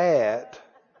meant that.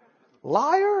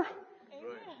 Liar?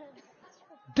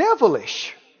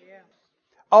 Devilish.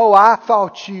 Oh, I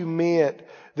thought you meant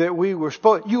that we were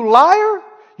supposed... You liar!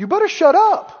 You better shut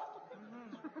up.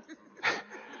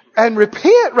 And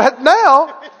repent right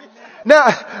now. Now,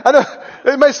 I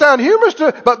know it may sound humorous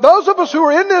but those of us who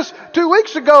were in this 2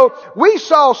 weeks ago, we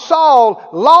saw Saul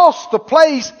lost the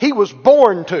place he was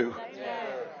born to.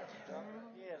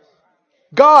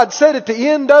 God said at the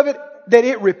end of it that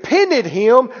it repented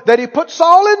him that He put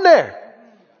Saul in there.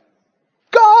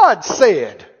 God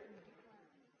said.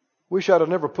 Wish I'd have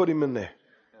never put him in there.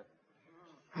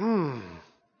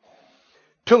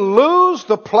 To lose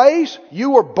the place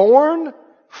you were born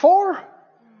for?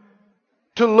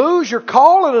 To lose your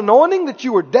call and anointing that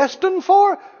you were destined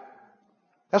for?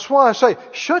 That's why I say,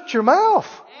 shut your mouth.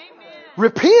 Amen.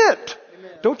 Repent.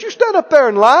 Amen. Don't you stand up there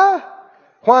and lie.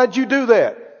 Why'd you do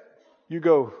that? You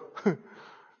go,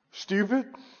 Stupid.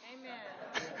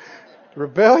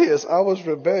 Rebellious. I was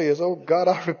rebellious. Oh God,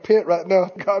 I repent right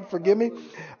now. God forgive me.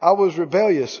 I was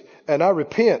rebellious and I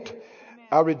repent.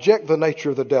 I reject the nature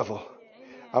of the devil.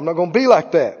 I'm not going to be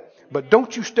like that. But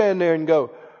don't you stand there and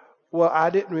go, well, I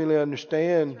didn't really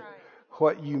understand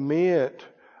what you meant.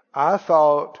 I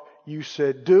thought you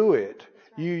said do it.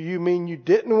 You mean you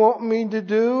didn't want me to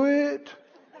do it?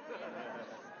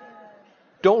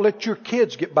 Don't let your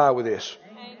kids get by with this.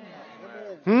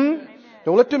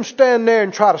 Don't let them stand there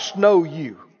and try to snow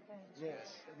you.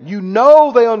 You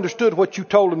know they understood what you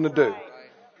told them to do.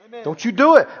 Don't you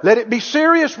do it. Let it be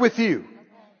serious with you.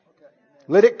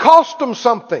 Let it cost them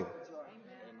something.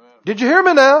 Did you hear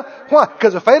me now? Why?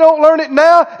 Because if they don't learn it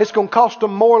now, it's going to cost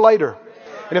them more later.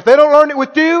 And if they don't learn it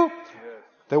with you,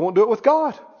 they won't do it with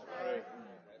God.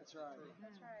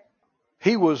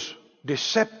 He was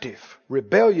deceptive.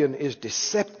 Rebellion is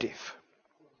deceptive.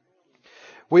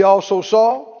 We also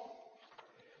saw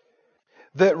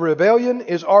that rebellion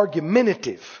is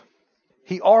argumentative.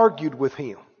 He argued with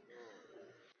him.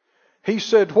 He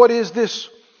said, what is this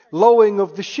lowing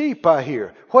of the sheep I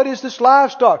hear? What is this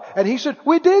livestock? And he said,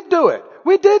 we did do it.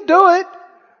 We did do it.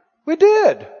 We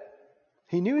did.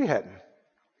 He knew he hadn't.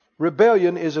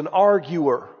 Rebellion is an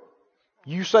arguer.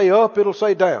 You say up, it'll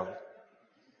say down.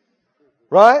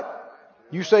 Right?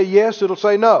 You say yes, it'll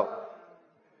say no.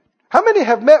 How many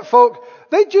have met folk,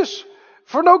 they just,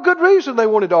 for no good reason, they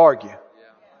wanted to argue.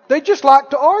 They just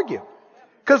like to argue.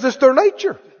 Because it's their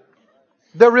nature.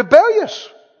 They're rebellious.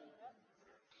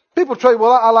 People say,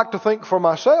 well, I like to think for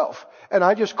myself. And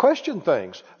I just question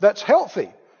things. That's healthy.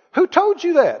 Who told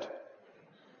you that?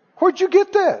 Where'd you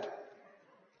get that?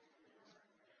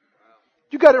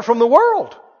 You got it from the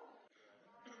world.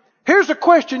 Here's a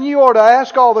question you ought to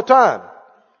ask all the time.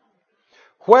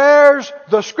 Where's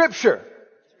the Scripture?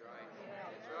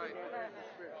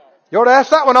 You ought to ask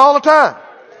that one all the time.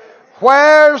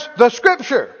 Where's the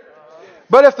Scripture?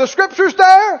 But if the Scripture's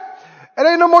there, it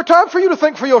ain't no more time for you to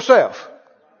think for yourself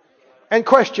and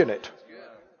question it.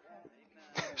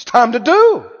 It's time to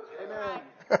do.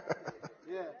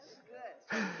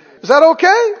 Is that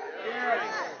okay?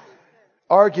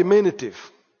 Argumentative.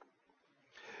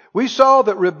 We saw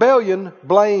that rebellion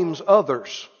blames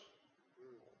others.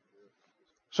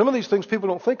 Some of these things people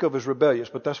don't think of as rebellious,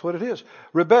 but that's what it is.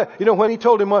 When he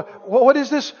told him, what is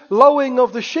this lowing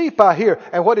of the sheep I hear?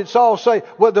 And what did Saul say?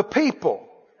 Well, the people,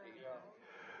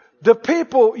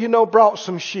 brought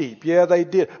some sheep. Yeah, they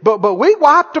did. But we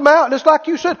wiped them out. And it's like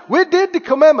you said, we did the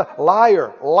commandment.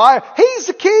 Liar. He's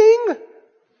the king.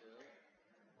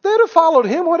 They'd have followed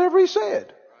him, whatever he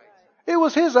said. It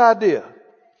was his idea.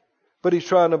 But he's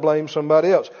trying to blame somebody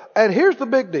else. And here's the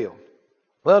big deal.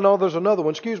 Well, no, there's another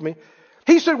one. Excuse me.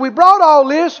 He said, we brought all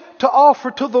this to offer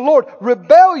to the Lord.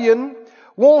 Rebellion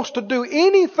wants to do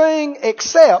anything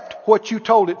except what you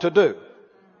told it to do.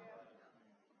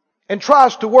 And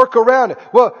tries to work around it.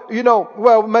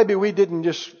 Well, maybe we didn't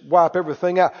just wipe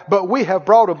everything out. But we have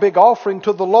brought a big offering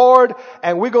to the Lord.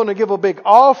 And we're going to give a big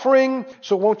offering.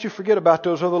 So won't you forget about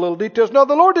those other little details. No,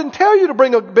 the Lord didn't tell you to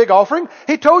bring a big offering.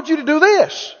 He told you to do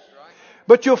this.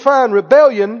 But you'll find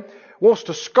rebellion wants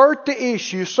to skirt the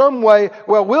issue some way.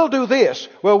 Well, we'll do this.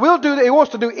 Well, we'll do that. It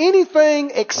wants to do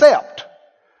anything except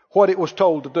what it was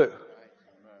told to do.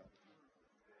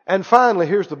 And finally,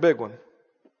 here's the big one.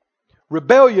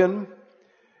 Rebellion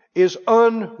is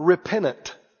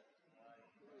unrepentant.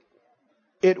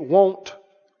 It won't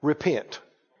repent.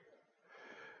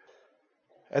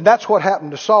 And that's what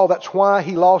happened to Saul. That's why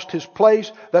he lost his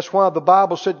place. That's why the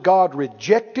Bible said God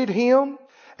rejected him.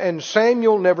 And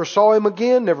Samuel never saw him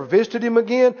again, never visited him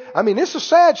again. I mean, it's a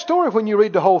sad story when you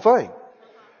read the whole thing.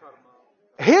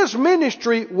 His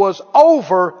ministry was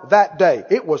over that day.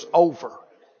 It was over.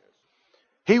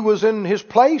 He was in his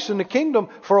place in the kingdom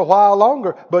for a while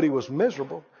longer, but he was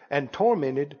miserable and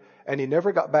tormented, and he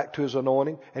never got back to his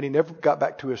anointing, and he never got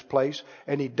back to his place,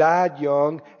 and he died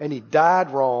young, and he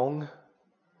died wrong.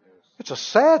 It's a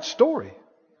sad story.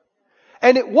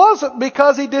 And it wasn't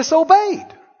because he disobeyed.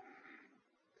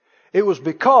 It was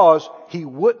because he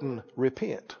wouldn't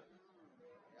repent.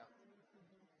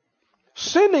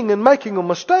 Sinning and making a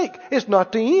mistake is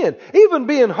not the end. Even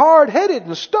being hard-headed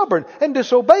and stubborn and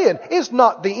disobeying is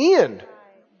not the end.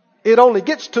 It only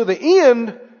gets to the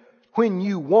end when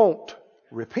you won't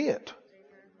repent.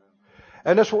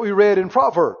 And that's what we read in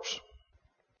Proverbs.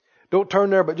 Don't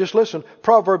turn there, but just listen.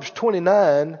 Proverbs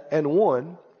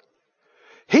 29:1.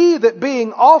 He that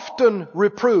being often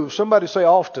reproved, somebody say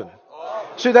often.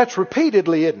 See, that's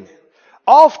repeatedly, isn't it?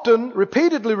 Often,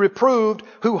 repeatedly reproved,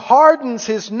 who hardens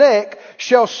his neck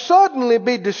shall suddenly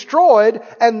be destroyed,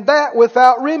 and that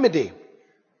without remedy.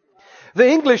 The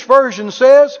English version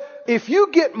says, if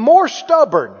you get more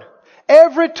stubborn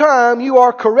every time you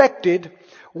are corrected,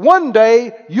 one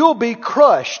day you'll be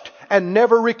crushed and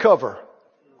never recover.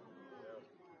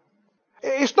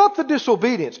 It's not the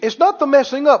disobedience. It's not the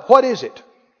messing up. What is it?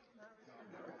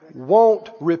 Won't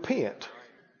repent.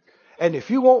 And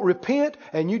if you won't repent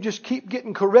and you just keep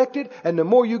getting corrected, and the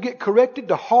more you get corrected,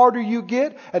 the harder you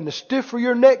get and the stiffer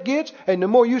your neck gets, and the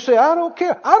more you say, I don't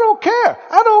care, I don't care,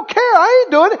 I don't care, I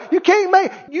ain't doing it. You can't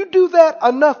make, you do that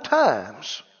enough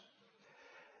times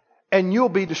and you'll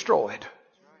be destroyed.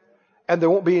 And there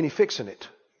won't be any fixing it.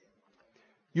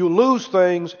 You'll lose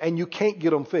things and you can't get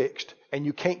them fixed and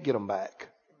you can't get them back.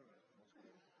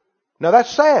 Now that's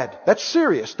sad, that's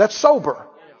serious, that's sober,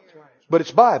 but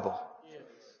it's Bible.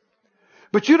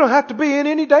 But you don't have to be in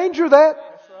any danger of that.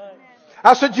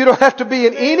 I said you don't have to be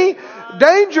in any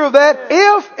danger of that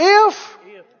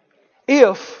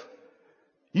if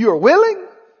you're willing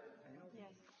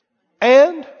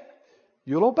and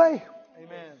you'll obey.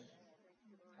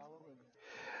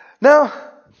 Now,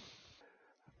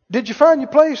 did you find your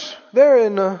place there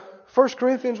in 1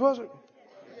 Corinthians, was it?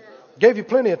 Gave you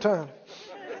plenty of time.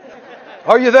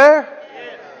 Are you there?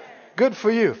 Good for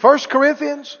you. 1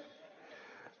 Corinthians,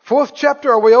 4th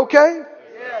chapter. Are we okay?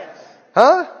 Yes.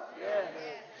 Huh? Yes.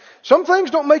 Some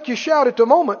things don't make you shout at the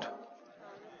moment.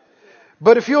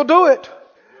 But if you'll do it,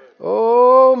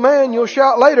 oh man, you'll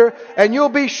shout later. And you'll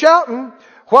be shouting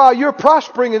while you're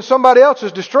prospering and somebody else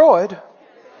is destroyed.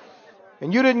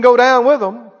 And you didn't go down with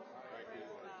them.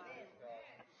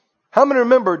 How many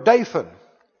remember Dathan,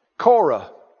 Korah,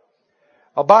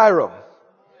 Abiram?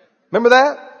 Remember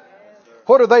that?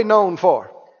 What are they known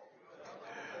for?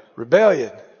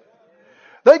 Rebellion.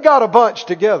 They got a bunch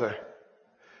together.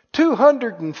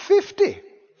 250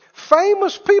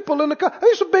 famous people in the country.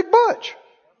 It's a big bunch.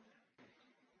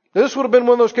 This would have been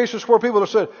one of those cases where people have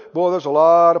said, boy, there's a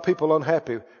lot of people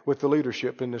unhappy with the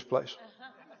leadership in this place.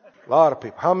 A lot of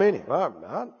people. How many?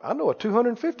 I know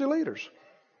 250 leaders.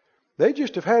 They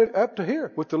just have had it up to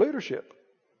here with the leadership.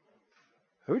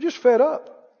 We're just fed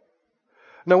up.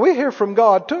 Now we hear from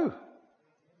God too.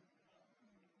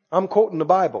 I'm quoting the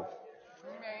Bible.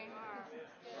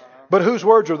 But whose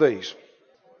words are these?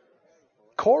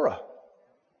 Korah,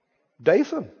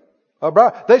 Dathan,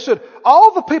 Abiram. They said,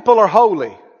 all the people are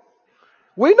holy.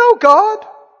 We know God.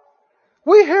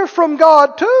 We hear from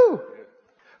God too.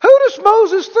 Who does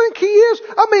Moses think he is?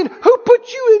 I mean, who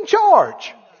put you in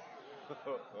charge?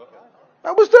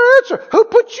 That was their answer. Who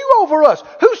put you over us?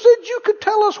 Who said you could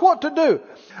tell us what to do?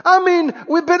 I mean,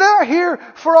 we've been out here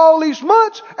for all these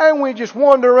months and we just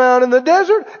wander around in the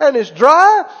desert and it's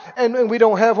dry and we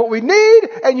don't have what we need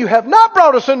and you have not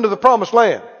brought us into the promised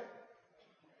land.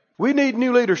 We need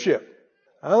new leadership.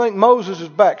 I think Moses is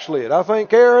backslid. I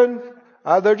think Aaron,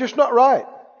 they're just not right.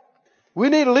 We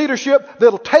need a leadership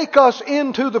that'll take us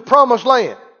into the promised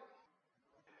land.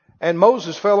 And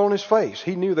Moses fell on his face.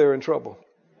 He knew they were in trouble.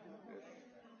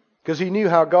 Because he knew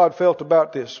how God felt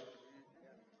about this.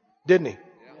 Didn't he?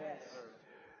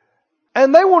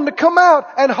 And they wanted to come out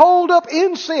and hold up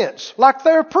incense like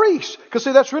they're priests. Because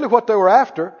see, that's really what they were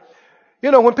after.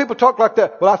 You know, when people talk like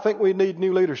that, well, I think we need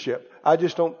new leadership. I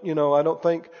just don't, I don't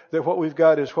think that what we've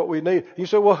got is what we need. You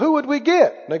say, well, who would we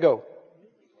get? And they go,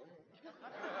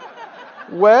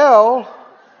 well,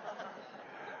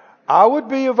 I would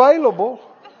be available.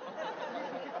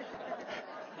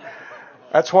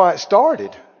 That's why it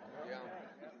started.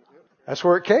 That's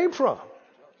where it came from.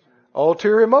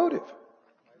 Ulterior motive.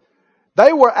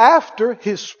 They were after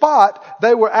his spot.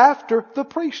 They were after the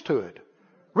priesthood.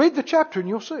 Read the chapter and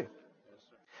you'll see.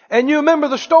 And you remember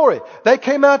the story. They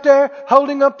came out there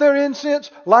holding up their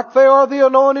incense like they are the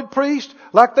anointed priest,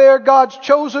 like they are God's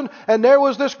chosen. And there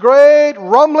was this great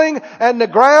rumbling and the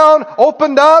ground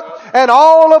opened up and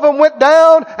all of them went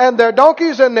down and their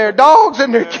donkeys and their dogs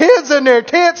and their kids and their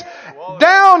tents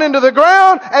down into the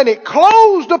ground and it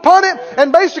closed upon it.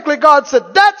 And basically God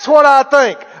said, that's what I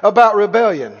think about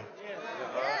rebellion.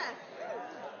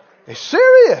 It's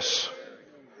serious.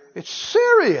 It's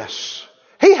serious.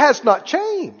 He has not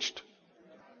changed.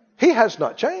 He has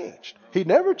not changed. He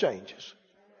never changes.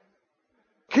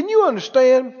 Can you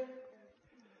understand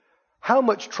how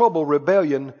much trouble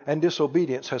rebellion and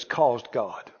disobedience has caused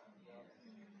God?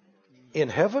 In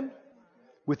heaven,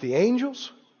 with the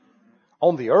angels,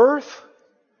 on the earth,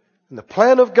 in the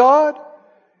plan of God?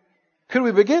 Could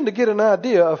we begin to get an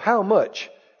idea of how much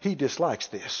He dislikes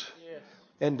this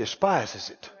and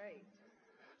despises it?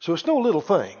 So it's no little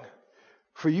thing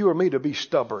for you or me to be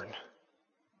stubborn.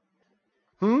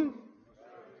 1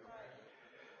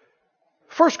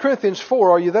 Corinthians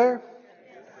 4, are you there?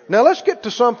 Now let's get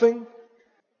to something.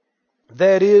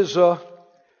 that is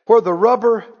where the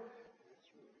rubber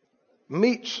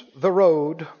meets the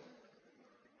road,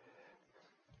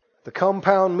 the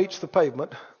compound meets the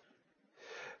pavement.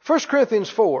 1 Corinthians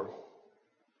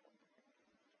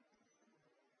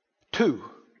 4:2.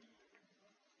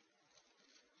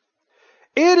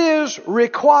 It is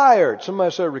required.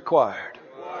 Somebody say required.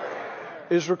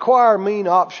 Does require mean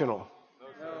optional?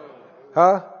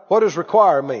 Huh? What does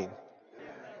require mean?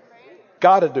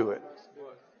 Gotta do it.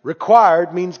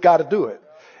 Required means gotta do it.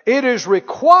 It is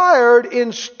required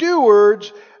in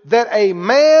stewards that a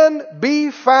man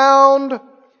be found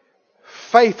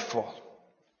faithful.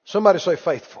 Somebody say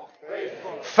faithful.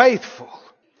 Faithful.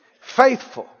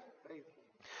 Faithful.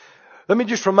 Let me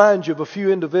just remind you of a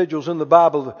few individuals in the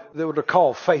Bible that were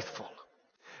called faithful.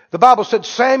 The Bible said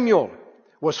Samuel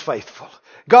was faithful.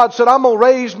 God said, I'm going to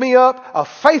raise me up a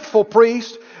faithful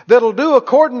priest that'll do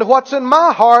according to what's in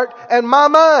my heart and my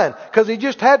mind. Because he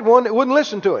just had one that wouldn't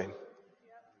listen to him.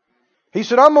 He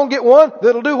said, I'm going to get one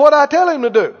that'll do what I tell him to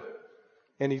do.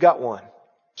 And he got one.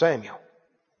 Samuel.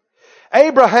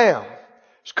 Abraham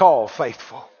is called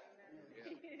faithful.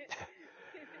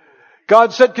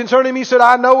 God said concerning him, He said,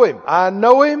 I know him. I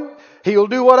know him. He'll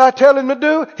do what I tell him to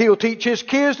do. He'll teach his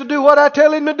kids to do what I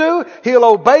tell him to do. He'll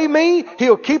obey me.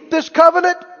 He'll keep this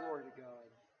covenant.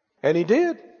 And he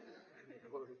did.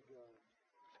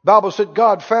 The Bible said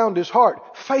God found his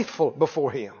heart faithful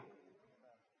before him.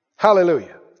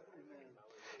 Hallelujah.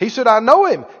 He said, I know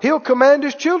him. He'll command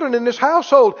his children in his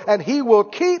household, and he will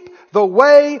keep the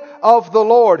way of the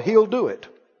Lord. He'll do it.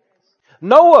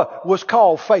 Noah was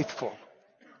called faithful.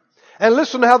 And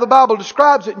listen to how the Bible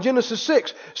describes it in Genesis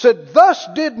 6. It said, thus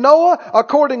did Noah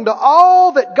according to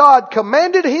all that God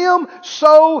commanded him,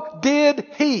 so did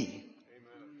he.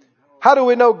 How do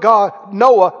we know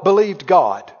Noah believed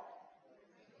God?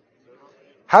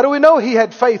 How do we know he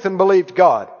had faith and believed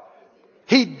God?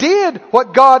 He did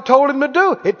what God told him to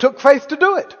do. It took faith to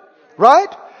do it. Right?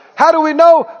 How do we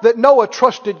know that Noah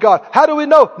trusted God? How do we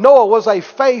know Noah was a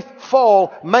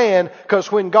faithful man?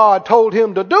 Because when God told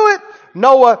him to do it,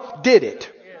 Noah did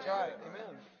it.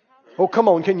 Oh, come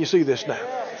on. Can you see this now?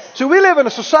 See, we live in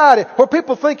a society where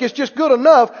people think it's just good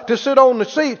enough to sit on the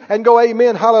seat and go,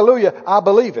 amen, hallelujah, I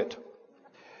believe it.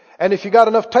 And if you got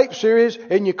enough tape series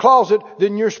in your closet,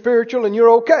 then you're spiritual and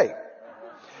you're okay.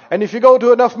 And if you go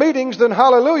to enough meetings, then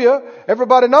hallelujah,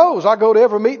 everybody knows. I go to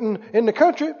every meeting in the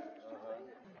country.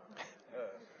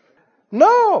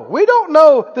 No, we don't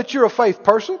know that you're a faith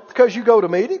person because you go to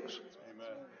meetings.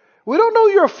 We don't know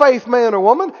you're a faith man or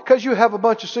woman because you have a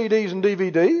bunch of CDs and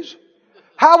DVDs.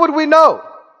 How would we know?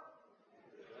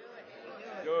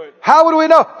 How would we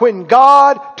know? When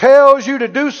God tells you to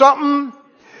do something,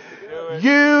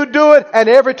 you do it, and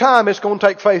every time it's going to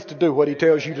take faith to do what He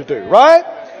tells you to do, right?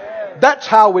 That's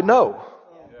how we know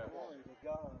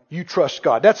you trust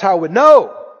God. That's how we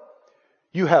know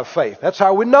you have faith. That's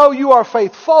how we know you are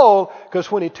faithful,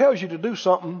 because when He tells you to do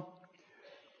something,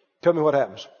 tell me what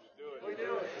happens.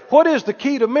 What is the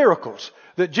key to miracles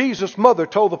that Jesus' mother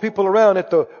told the people around at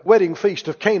the wedding feast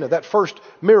of Cana, that first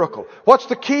miracle? What's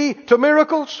the key to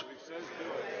miracles?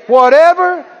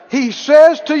 Whatever He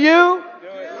says to you,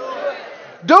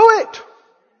 do it.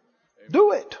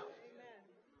 Do it.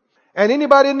 And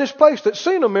anybody in this place that's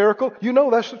seen a miracle, you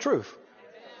know that's the truth.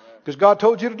 Because God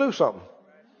told you to do something.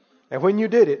 And when you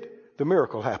did it, the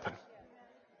miracle happened.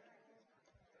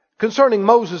 Concerning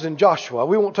Moses and Joshua,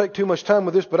 we won't take too much time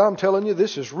with this, but I'm telling you,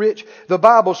 this is rich. The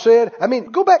Bible said,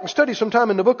 go back and study sometime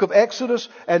in the book of Exodus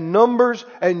and Numbers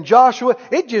and Joshua.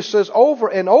 It just says over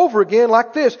and over again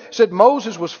like this. It said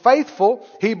Moses was faithful,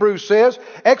 Hebrews says.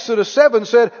 Exodus 7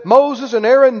 said Moses and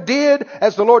Aaron did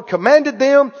as the Lord commanded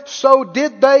them, so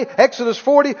did they. Exodus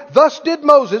 40, thus did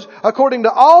Moses, according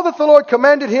to all that the Lord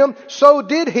commanded him, so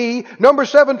did he. Number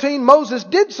 17, Moses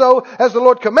did so as the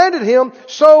Lord commanded him,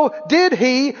 so did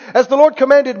he. As the Lord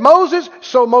commanded Moses,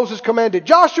 so Moses commanded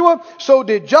Joshua, so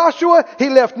did Joshua. He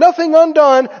left nothing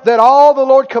undone that all the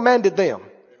Lord commanded them.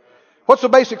 What's the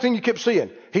basic thing you keep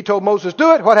seeing? He told Moses,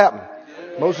 do it. What happened?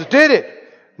 Moses did it.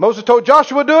 Moses told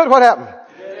Joshua, do it. What happened?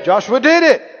 Joshua did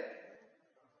it.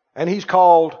 And he's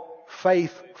called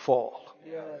faithful.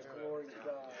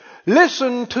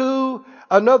 Listen to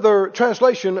another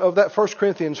translation of that 1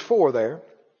 Corinthians 4 there.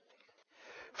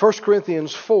 1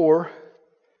 Corinthians 4.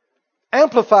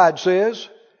 Amplified says,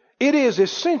 it is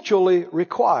essentially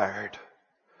required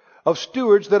of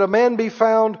stewards that a man be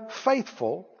found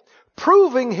faithful,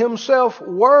 proving himself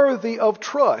worthy of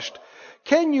trust.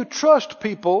 Can you trust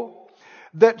people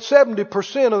that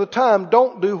 70% of the time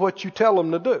don't do what you tell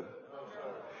them to do?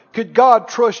 Could God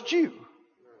trust you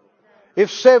if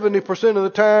 70% of the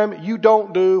time you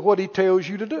don't do what He tells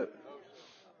you to do?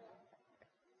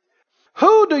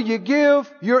 Who do you give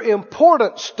your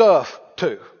important stuff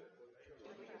to?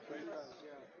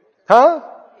 Huh?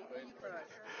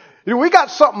 You know, we got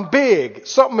something big,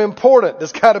 something important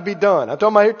that's got to be done. I'm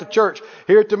talking about here at the church,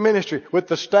 here at the ministry, with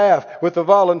the staff, with the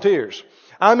volunteers.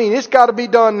 I mean, it's got to be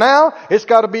done now. It's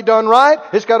got to be done right.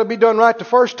 It's got to be done right the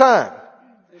first time.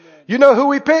 You know who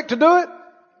we picked to do it?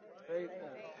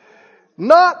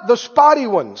 Not the spotty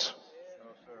ones.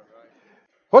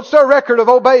 What's their record of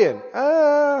obeying?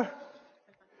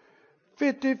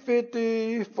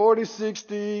 50-50,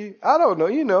 40-60. I don't know,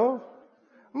 you know.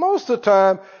 Most of the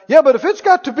time. Yeah, but if it's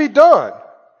got to be done,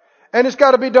 and it's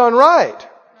got to be done right,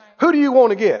 who do you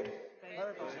want to get?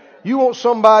 You want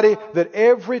somebody that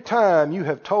every time you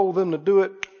have told them to do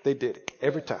it, they did it.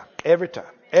 Every time. Every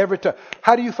time. Every time.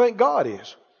 How do you think God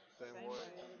is?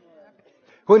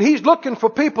 When He's looking for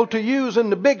people to use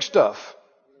in the big stuff.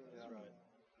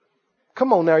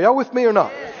 Come on now, y'all with me or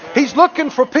not? He's looking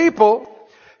for people.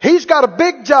 He's got a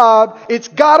big job. It's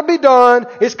got to be done.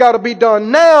 It's got to be done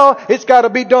now. It's got to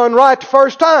be done right the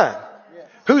first time.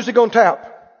 Who's He going to tap?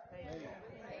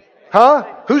 Huh?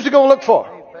 Who's He going to look for?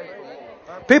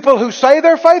 People who say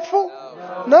they're faithful?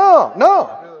 No.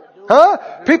 Huh?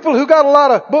 People who got a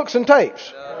lot of books and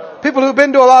tapes. People who've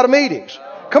been to a lot of meetings.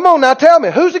 Come on now, tell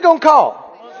me. Who's He going to call?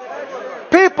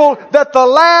 People that the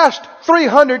last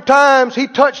 300 times He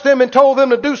touched them and told them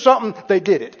to do something, they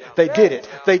did it. They did it.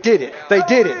 They did it. They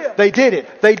did it. They did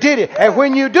it. They did it. And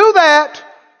when you do that,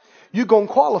 you're going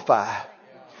to qualify.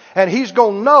 And He's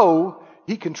going to know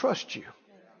He can trust you.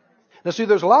 Now see,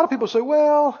 there's a lot of people say,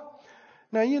 well,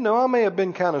 now, you know, I may have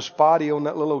been kind of spotty on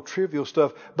that little trivial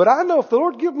stuff, but I know if the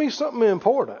Lord give me something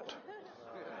important,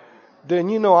 then,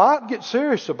 you know, I'd get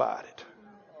serious about it.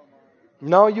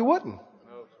 No, you wouldn't.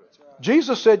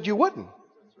 Jesus said you wouldn't.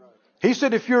 He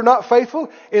said if you're not faithful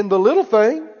in the little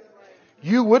thing,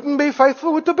 you wouldn't be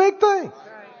faithful with the big thing.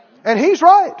 And He's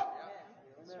right.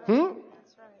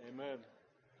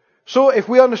 So if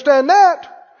we understand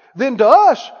that, then to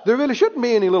us, there really shouldn't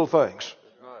be any little things.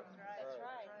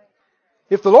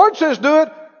 If the Lord says do it,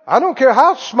 I don't care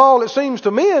how small it seems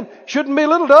to men, shouldn't be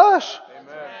little to us.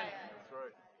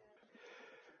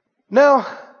 Now,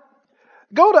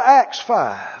 go to Acts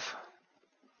 5.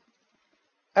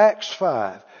 Acts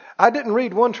 5. I didn't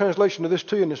read one translation of this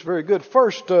to you, and it's very good.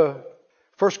 First 1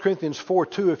 Corinthians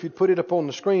 4:2, if you'd put it up on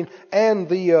the screen, and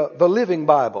the Living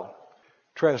Bible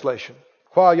translation,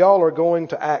 while y'all are going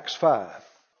to Acts 5.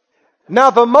 Now,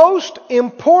 the most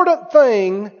important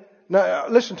thing, now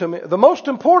listen to me, the most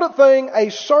important thing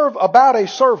about a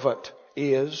servant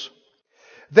is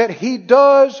that he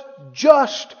does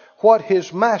just what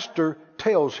his master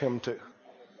tells him to.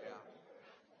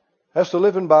 That's the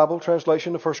Living Bible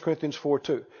translation of 1 Corinthians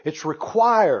 4:2. It's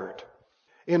required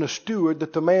in a steward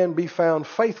that the man be found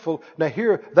faithful. Now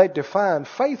here they define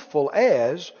faithful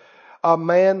as a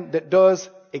man that does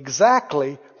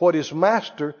exactly what his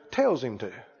master tells him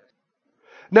to.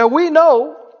 Now we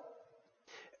know,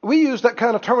 we use that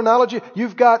kind of terminology.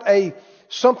 You've got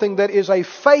something that is a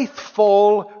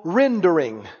faithful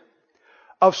rendering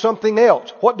of something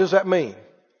else. What does that mean?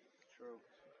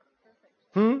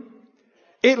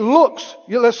 It looks,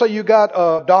 let's say you got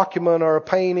a document or a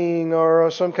painting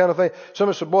or some kind of thing.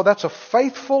 Somebody said, boy, that's a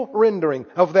faithful rendering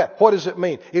of that. What does it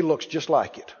mean? It looks just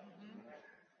like it.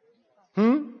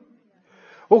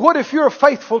 Well, what if you're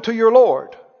faithful to your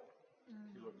Lord?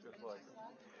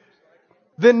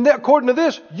 Then according to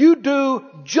this, you do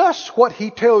just what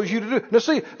He tells you to do. Now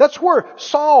see, that's where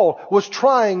Saul was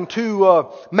trying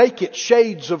to make it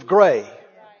shades of gray.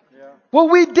 Well,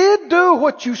 we did do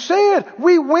what you said.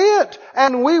 We went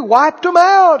and we wiped them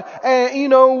out. And, you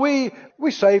know, we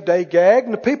saved Agag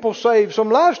and the people saved some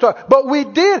livestock. But we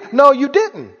did. No, you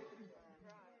didn't.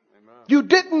 You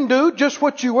didn't do just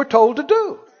what you were told to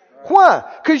do. Why?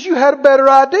 Because you had a better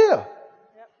idea.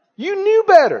 You knew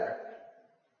better.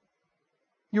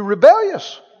 You're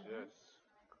rebellious.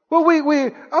 Well,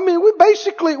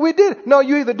 we did. No,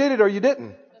 you either did it or you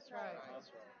didn't.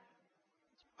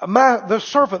 The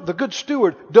servant, the good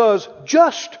steward, does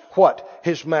just what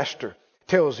his master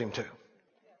tells him to.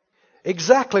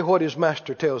 Exactly what his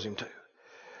master tells him to.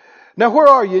 Now, where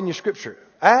are you in your scripture?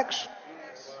 Acts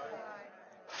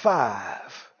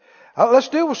 5. Let's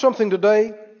deal with something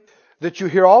today that you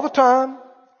hear all the time.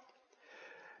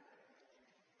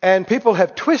 And people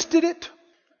have twisted it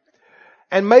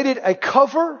and made it a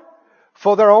cover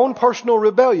for their own personal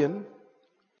rebellion.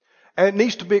 And it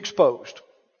needs to be exposed.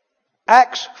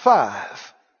 Acts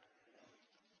 5.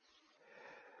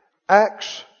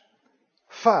 Acts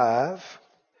 5.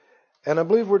 And I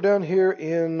believe we're down here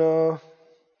in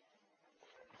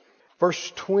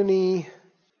verse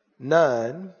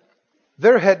 29.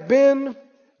 there had been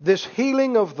this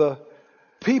healing of the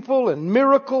people and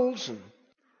miracles, and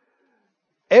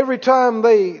every time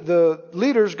the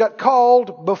leaders got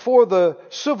called before the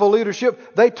civil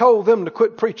leadership, they told them to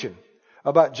quit preaching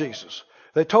about Jesus.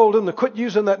 They told them to quit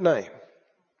using that name.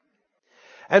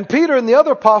 And Peter and the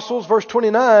other apostles, verse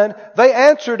 29, they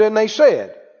answered and they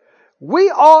said, we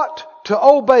ought to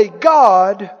obey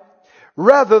God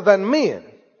rather than men.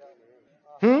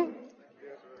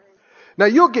 Now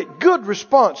you'll get good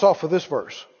response off of this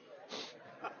verse.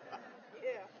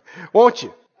 Won't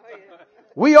you?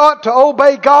 We ought to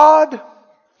obey God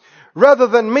rather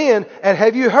than men. And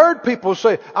have you heard people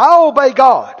say, I obey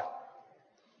God.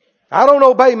 I don't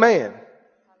obey man.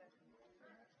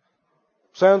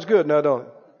 Sounds good now, don't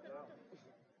it?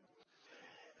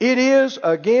 It is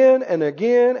again and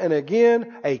again and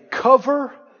again a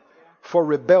cover for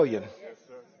rebellion.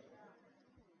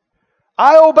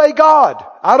 I obey God.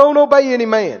 I don't obey any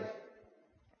man.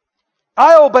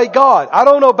 I obey God. I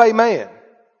don't obey man.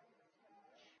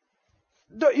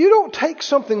 You don't take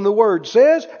something the Word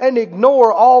says and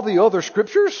ignore all the other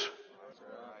scriptures.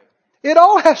 It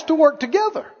all has to work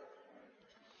together.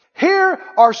 Here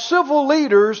are civil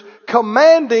leaders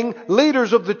commanding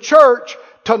leaders of the church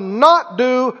to not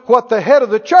do what the head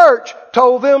of the church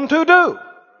told them to do.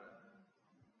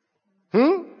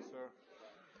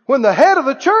 When the head of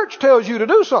the church tells you to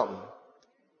do something,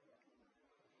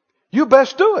 you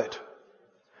best do it.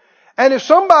 And if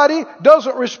somebody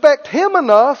doesn't respect him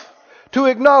enough to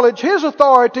acknowledge his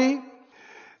authority,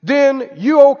 then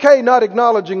you okay not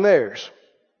acknowledging theirs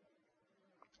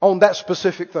on that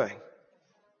specific thing.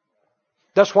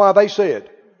 That's why they said,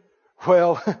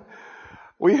 well,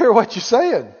 we hear what you're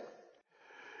saying,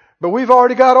 but we've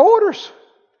already got orders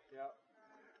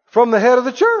from the head of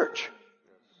the church.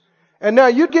 And now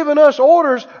you're giving us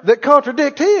orders that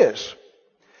contradict his.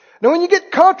 Now when you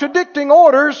get contradicting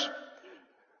orders,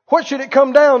 what should it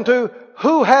come down to?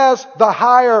 Who has the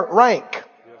higher rank?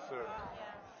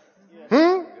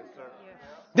 Then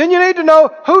you need to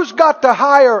know who's got the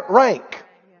higher rank.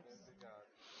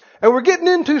 And we're getting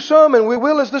into some, and we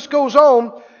will as this goes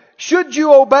on. Should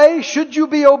you obey? Should you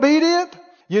be obedient?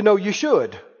 You know you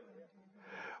should.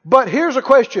 But here's a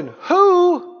question.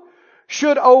 Who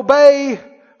should obey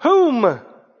whom?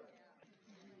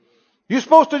 You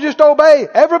supposed to just obey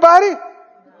everybody?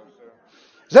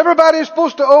 Is everybody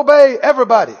supposed to obey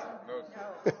everybody?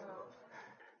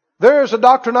 There's a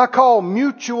doctrine I call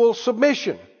mutual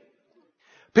submission.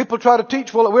 People try to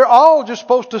teach, well, we're all just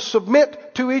supposed to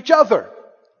submit to each other.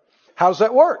 How does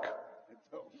that work?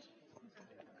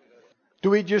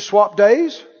 Do we just swap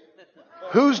days?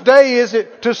 Whose day is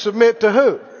it to submit to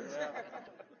who?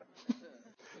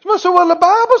 So, well, the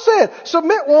Bible said,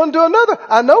 submit one to another.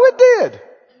 I know it did.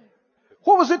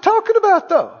 What was it talking about,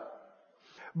 though?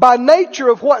 By nature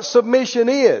of what submission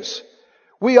is,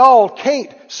 we all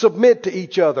can't submit to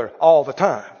each other all the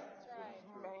time.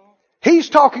 He's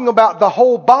talking about the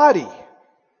whole body.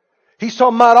 He's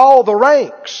talking about all the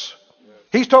ranks.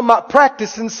 He's talking about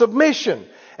practice and submission.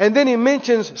 And then he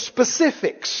mentions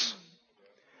specifics.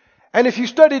 And if you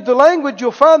studied the language,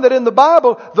 you'll find that in the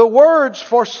Bible, the words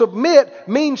for submit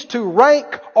means to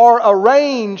rank or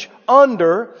arrange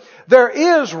under. There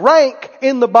is rank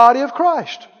in the body of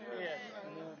Christ.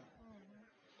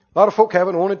 A lot of folk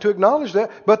haven't wanted to acknowledge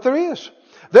that, but there is.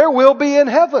 There will be in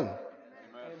heaven.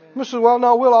 You say, well,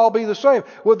 no, we'll all be the same.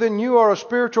 Well, then you are a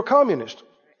spiritual communist.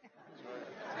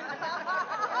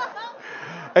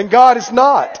 And God is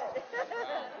not.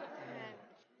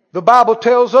 The Bible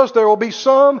tells us there will be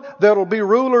some that will be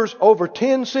rulers over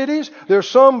 10 cities. There's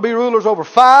some be rulers over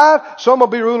 5. Some will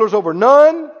be rulers over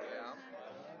none.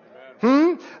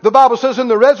 The Bible says in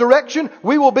the resurrection,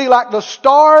 we will be like the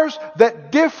stars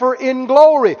that differ in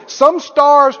glory. Some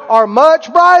stars are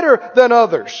much brighter than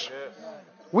others.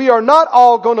 We are not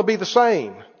all going to be the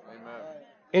same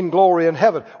in glory in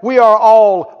heaven. We are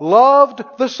all loved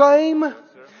the same.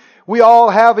 We all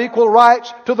have equal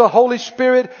rights to the Holy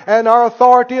Spirit and our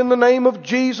authority in the name of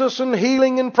Jesus and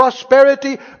healing and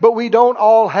prosperity, but we don't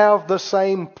all have the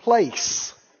same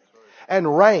place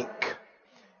and rank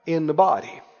in the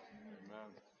body.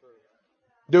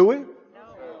 Do we?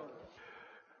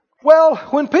 Well,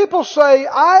 when people say,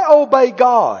 I obey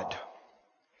God,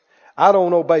 I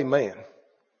don't obey man.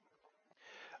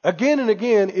 Again and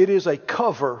again, it is a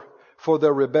cover for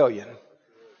their rebellion.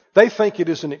 They think it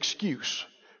is an excuse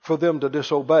for them to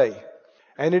disobey.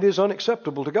 And it is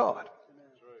unacceptable to God.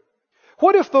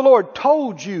 What if the Lord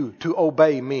told you to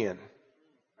obey men?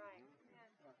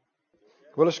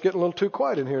 Well, let's get a little too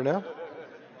quiet in here now.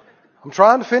 I'm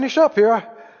trying to finish up here.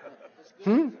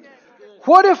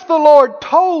 What if the Lord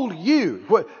told you?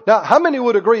 Now, how many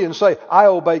would agree and say, I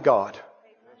obey God?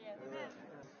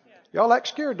 Y'all act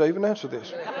scared to even answer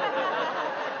this.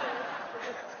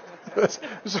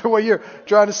 So, well, you're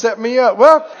trying to set me up.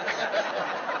 Well,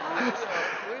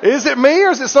 is it me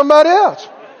or is it somebody else?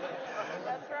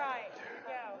 That's right.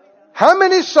 How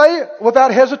many say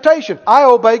without hesitation, I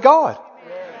obey God?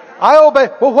 I obey.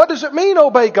 Well, what does it mean,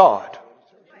 obey God?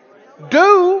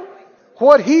 Do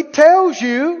what He tells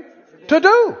you to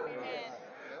do.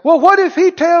 Well, what if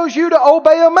He tells you to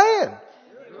obey a man?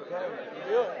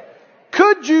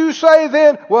 Could you say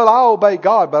then, well, I obey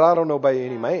God, but I don't obey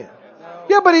any man?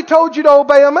 Yeah, but He told you to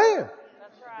obey a man.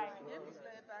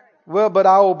 Well, but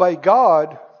I obey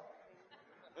God.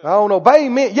 I don't obey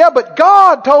men. Yeah, but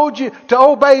God told you to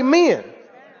obey men.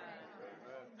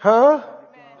 Huh?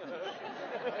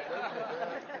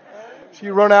 So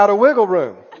you run out of wiggle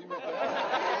room.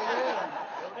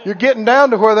 You're getting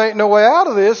down to where there ain't no way out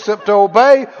of this except to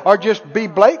obey or just be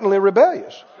blatantly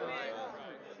rebellious.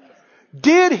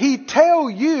 Did He tell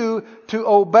you to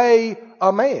obey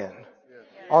a man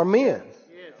or men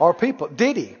or people?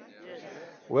 Did He?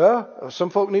 Well,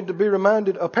 some folk need to be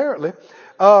reminded apparently.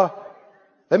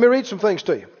 Let me read some things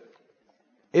to you.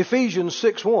 Ephesians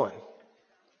 6:1.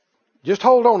 Just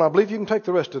hold on. I believe you can take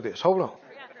the rest of this. Hold on.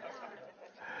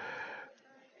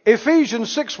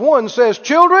 Ephesians 6:1 says,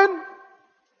 children,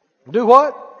 do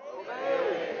what?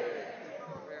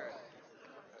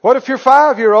 What if your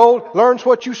 5-year-old learns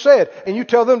what you said and you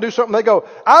tell them to do something, they go,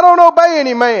 I don't obey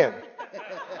any man.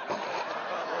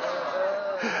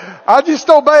 I just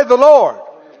obey the Lord.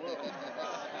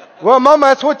 Well, Mama,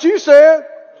 that's what you said.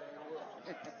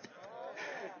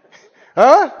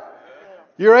 Huh?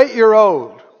 You're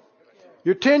 8-year-old.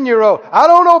 You're 10-year-old. I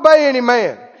don't obey any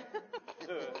man.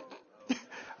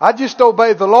 I just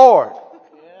obey the Lord.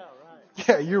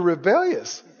 Yeah, you're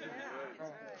rebellious.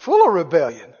 Full of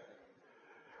rebellion.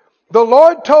 The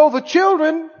Lord told the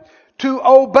children to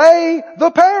obey the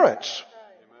parents.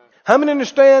 How many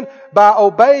understand by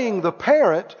obeying the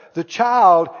parent, the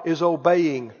child is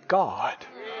obeying God?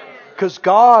 Because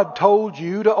God told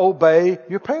you to obey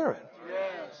your parent.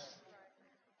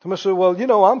 Somebody said, well, you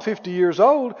know, I'm 50 years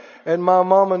old and my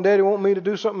mom and daddy want me to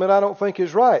do something that I don't think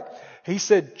is right. He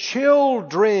said,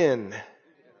 children,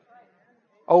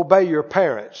 obey your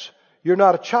parents. You're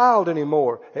not a child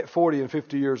anymore at 40 and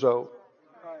 50 years old.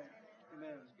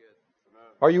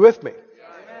 Are you with me?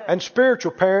 And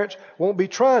spiritual parents won't be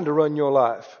trying to run your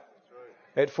life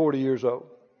at 40 years old.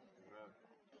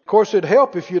 Of course, it'd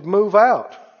help if you'd move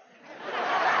out.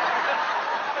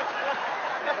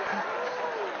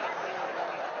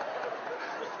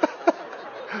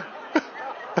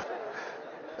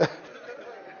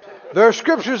 There are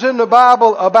scriptures in the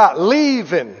Bible about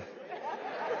leaving.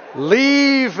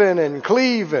 Leaving and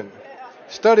cleaving.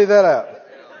 Study that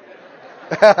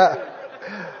out.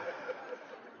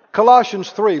 Colossians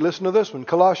 3. Listen to this one.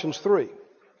 Colossians 3.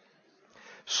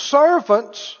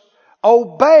 Servants,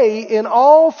 obey in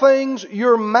all things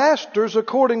your masters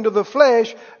according to the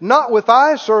flesh, not with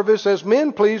eye service as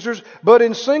men pleasers, but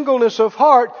in singleness of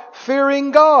heart,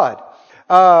 fearing God.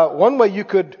 One way you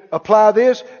could apply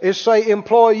this is say,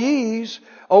 employees,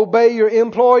 obey your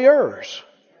employers.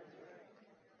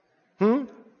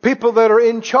 People that are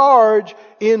in charge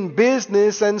in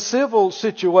business and civil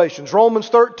situations. Romans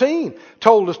 13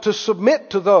 told us to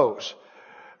submit to those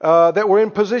that were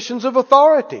in positions of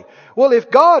authority. Well, if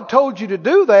God told you to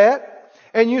do that,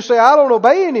 and you say, I don't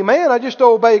obey any man, I just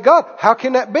obey God, how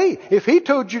can that be? If He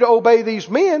told you to obey these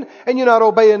men, and you're not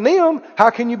obeying them, how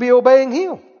can you be obeying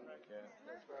Him?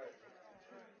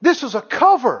 This is a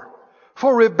cover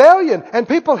for rebellion, and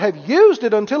people have used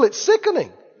it until it's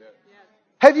sickening.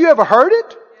 Have you ever heard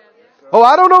it? Oh,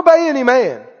 I don't obey any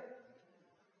man.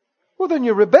 Well, then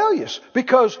you're rebellious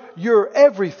because your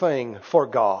everything for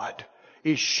God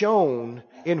is shown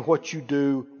in what you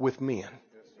do with men.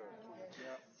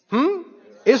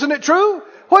 Isn't it true?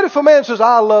 What if a man says,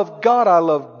 I love God, I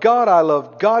love God, I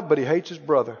love God, but he hates his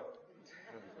brother?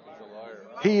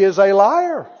 He is a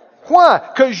liar. Why?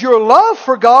 Because your love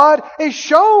for God is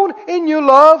shown in your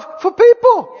love for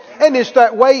people. And it's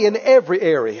that way in every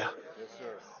area.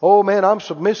 Oh man, I'm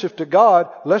submissive to God.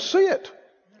 Let's see it.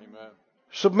 Amen.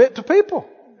 Submit to people.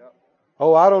 Yep.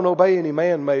 Oh, I don't obey any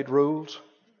man-made rules.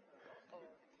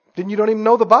 Then you don't even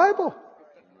know the Bible.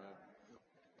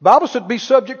 The Bible said be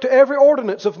subject to every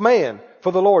ordinance of man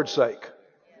for the Lord's sake.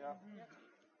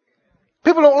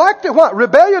 People don't like that. Why?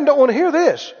 Rebellion don't want to hear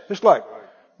this. It's like,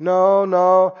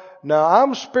 no,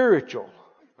 I'm spiritual.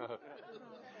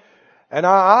 And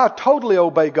I totally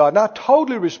obey God. And I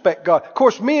totally respect God. Of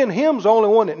course, me and him's the only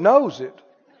one that knows it.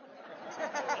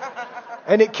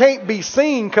 And it can't be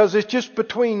seen because it's just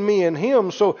between me and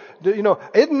Him. So,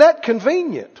 isn't that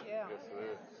convenient?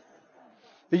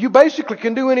 You basically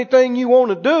can do anything you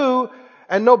want to do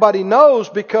and nobody knows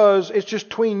because it's just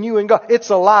between you and God. It's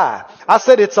a lie. I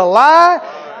said it's a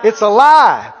lie. It's a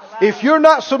lie. If you're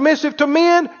not submissive to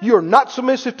men, you're not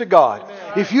submissive to God.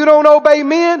 If you don't obey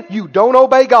men, you don't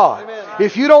obey God.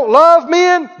 If you don't love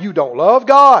men, you don't love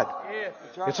God.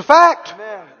 It's a fact.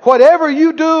 Whatever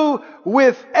you do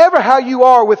with how you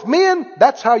are with men,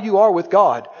 that's how you are with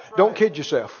God. Don't kid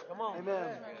yourself.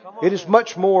 It is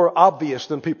much more obvious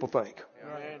than people think.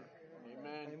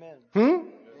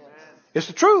 It's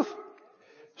the truth.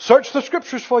 Search the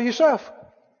Scriptures for yourself.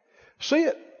 See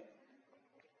it.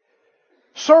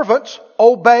 Servants,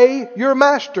 obey your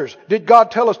masters. Did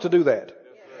God tell us to do that?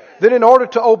 Then in order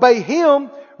to obey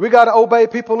Him, we got to obey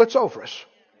people that's over us.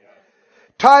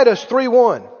 Titus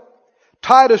 3:1.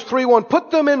 Titus 3:1.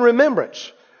 Put them in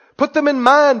remembrance. Put them in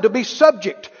mind to be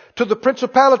subject to the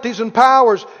principalities and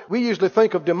powers. We usually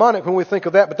think of demonic when we think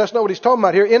of that, but that's not what he's talking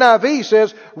about here. NIV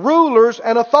says rulers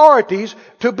and authorities,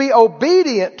 to be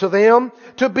obedient to them,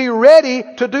 to be ready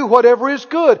to do whatever is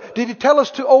good. Did he tell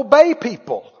us to obey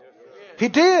people? He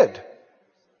did.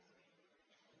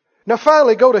 Now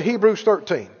finally go to Hebrews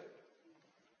 13.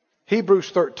 Hebrews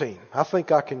 13. I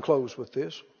think I can close with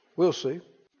this. We'll see.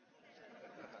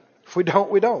 If we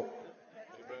don't, we don't.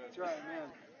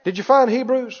 Did you find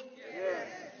Hebrews?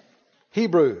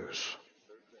 Hebrews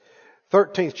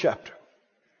 13th chapter.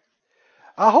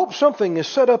 I hope something is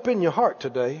set up in your heart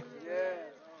today.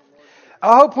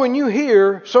 I hope when you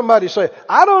hear somebody say,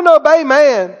 I don't obey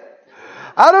man.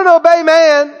 I don't obey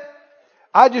man.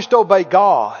 I just obey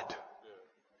God.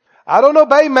 I don't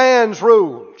obey man's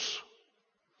rules.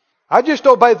 I just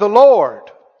obey the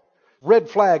Lord. Red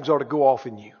flags ought to go off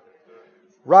in you.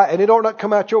 Right? And it ought not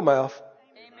come out your mouth.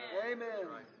 Amen.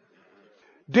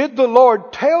 Did the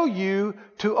Lord tell you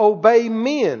to obey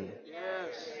men?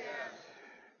 Yes.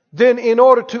 Then in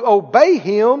order to obey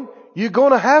Him, you're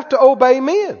going to have to obey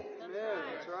men. Amen.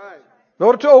 That's right. In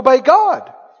order to obey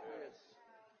God.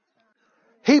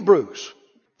 Hebrews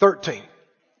 13.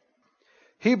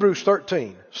 Hebrews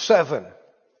 13:7.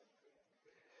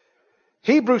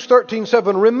 Hebrews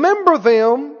 13:7. Remember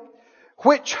them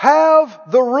which have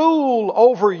the rule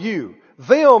over you.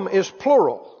 Them is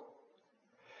plural.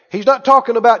 He's not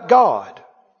talking about God.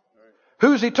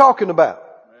 Who's he talking about?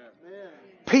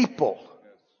 People.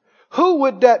 Who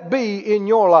would that be in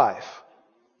your life?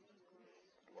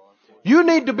 You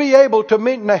need to be able to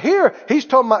meet. Now here, he's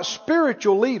talking about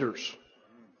spiritual leaders.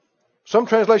 Some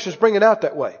translations bring it out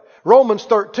that way. Romans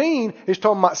 13 is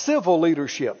talking about civil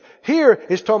leadership. Here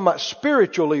is talking about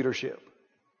spiritual leadership.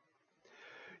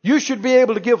 You should be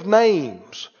able to give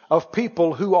names of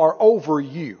people who are over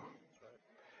you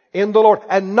in the Lord.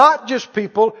 And not just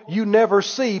people you never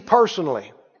see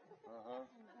personally.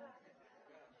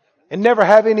 And never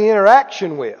have any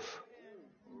interaction with.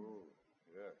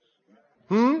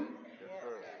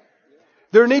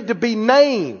 There need to be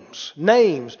names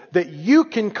that you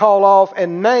can call off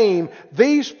and name,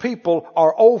 these people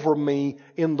are over me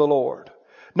in the Lord.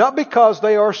 Not because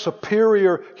they are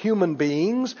superior human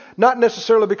beings, not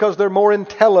necessarily because they're more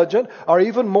intelligent or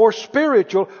even more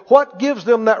spiritual. What gives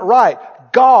them that right?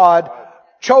 God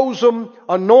chose them,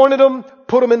 anointed them,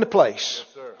 put them into place.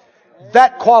 Yes,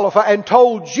 that qualified and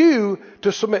told you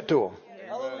to submit to them.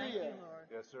 Hallelujah.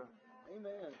 Yes, sir.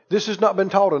 This has not been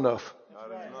taught enough.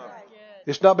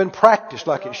 It's not been practiced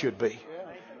like it should be.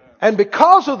 And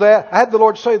because of that, I had the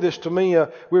Lord say this to me. We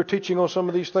were teaching on some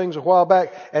of these things a while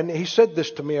back, and He said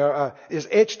this to me. It's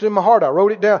etched in my heart. I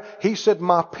wrote it down. He said,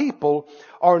 my people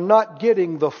are not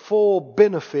getting the full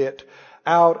benefit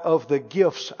out of the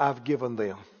gifts I've given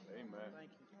them.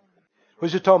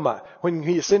 What's He talking about? When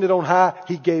He ascended on high,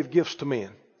 He gave gifts to men.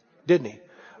 Didn't He?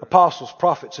 Apostles,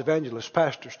 prophets, evangelists,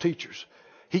 pastors, teachers.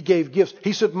 He gave gifts.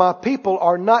 He said, my people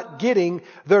are not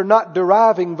they're not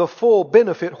deriving the full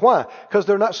benefit. Why? Because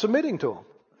they're not submitting to them.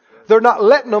 They're not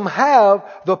letting them have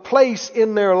the place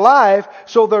in their life,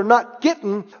 so they're not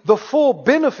getting the full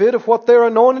benefit of what they're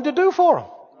anointed to do for them.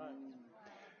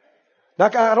 Now,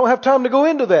 I don't have time to go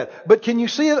into that, but can you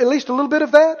see at least a little bit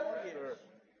of that?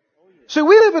 See,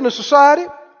 we live in a society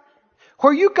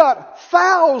where you got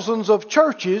thousands of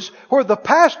churches where the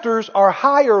pastors are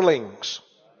hirelings.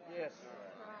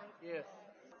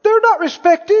 They're not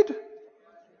respected.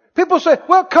 People say,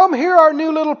 well, come hear our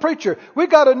new little preacher. We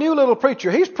got a new little preacher.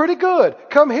 He's pretty good.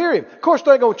 Come hear him. Of course,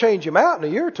 they're going to change him out in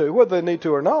a year or two, whether they need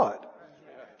to or not.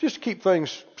 Just to keep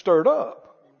things stirred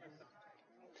up.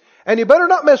 And you better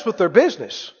not mess with their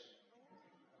business.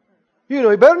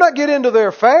 You better not get into their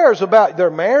affairs about their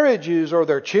marriages or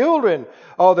their children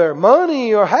or their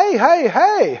money or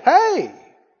hey.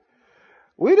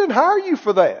 We didn't hire you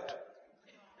for that.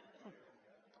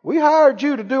 We hired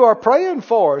you to do our praying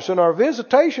for us and our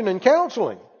visitation and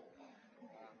counseling.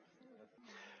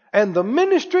 And the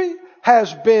ministry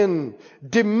has been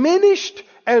diminished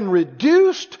and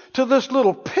reduced to this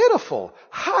little pitiful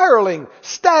hireling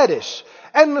status.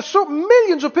 And so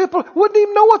millions of people wouldn't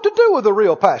even know what to do with a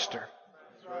real pastor.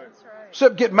 That's right.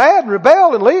 Except get mad and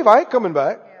rebel and leave. I ain't coming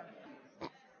back.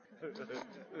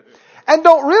 And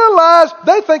don't realize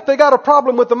they think they got a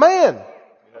problem with the man.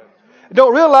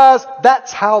 Don't realize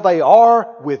that's how they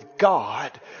are with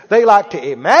God. They like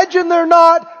to imagine they're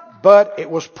not, but it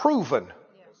was proven.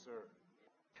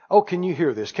 Oh, can you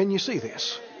hear this? Can you see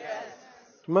this?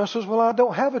 Somebody says, well, I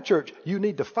don't have a church. You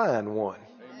need to find one.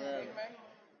 Amen.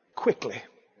 Quickly.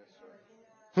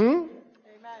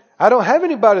 I don't have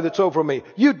anybody that's over me.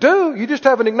 You do. You just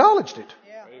haven't acknowledged it.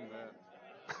 Yeah.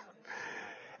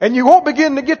 And you won't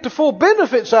begin to get the full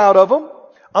benefits out of them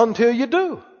until you do.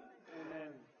 Amen.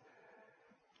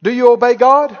 Do you obey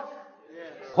God? Yes.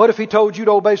 What if He told you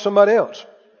to obey somebody else?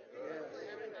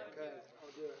 Yes.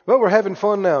 Well, we're having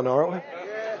fun now, aren't we?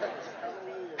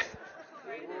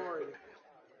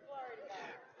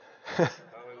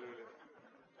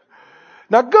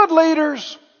 Now, good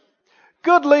leaders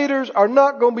are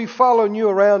not going to be following you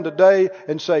around today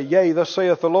and say, yea, thus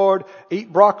saith the Lord,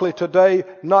 eat broccoli today,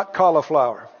 not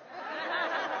cauliflower.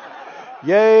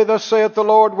 Yea, thus saith the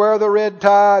Lord, wear the red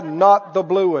tie, not the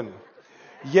blue one.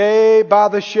 Yea, buy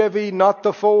the Chevy, not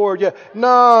the Ford. Yeah.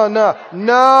 No.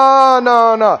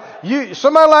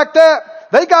 Somebody like that,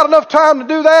 they got enough time to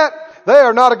do that. They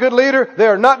are not a good leader. They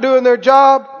are not doing their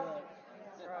job.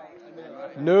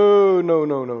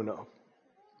 No.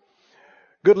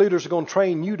 Good leaders are going to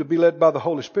train you to be led by the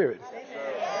Holy Spirit.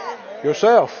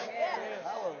 Yourself.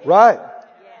 Right.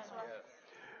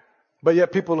 But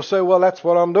yet people will say, well, that's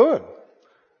what I'm doing.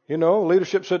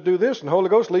 Leadership said do this and the Holy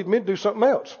Ghost lead me to do something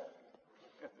else.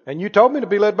 And you told me to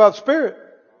be led by the Spirit.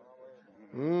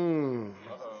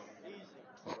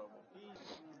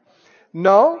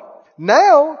 No.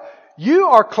 Now you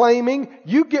are claiming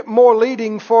you get more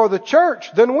leading for the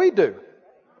church than we do.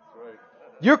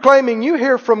 You're claiming you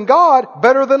hear from God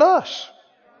better than us.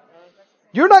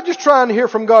 You're not just trying to hear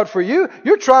from God for you.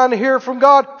 You're trying to hear from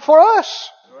God for us.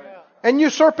 And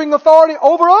usurping authority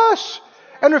over us.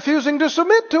 And refusing to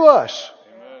submit to us.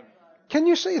 Can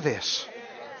you see this?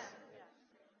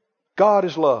 God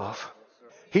is love.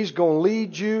 He's going to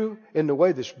lead you in the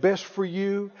way that's best for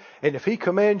you. And if He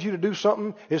commands you to do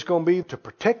something, it's going to be to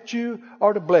protect you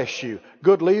or to bless you.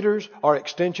 Good leaders are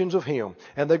extensions of Him.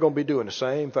 And they're going to be doing the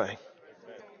same thing.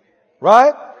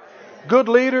 Right? Good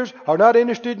leaders are not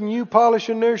interested in you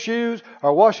polishing their shoes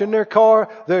or washing their car.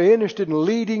 They're interested in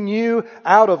leading you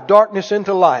out of darkness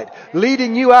into light.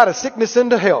 Leading you out of sickness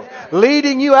into health.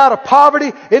 Leading you out of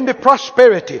poverty into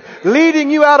prosperity.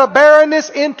 Leading you out of barrenness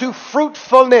into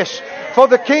fruitfulness for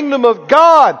the kingdom of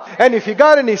God. And if you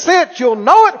got any sense, you'll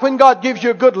know it when God gives you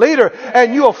a good leader.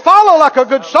 And you'll follow like a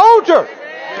good soldier.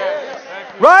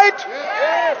 Right?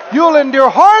 You'll endure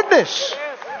hardness.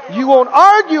 You won't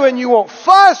argue and you won't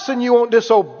fuss and you won't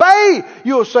disobey.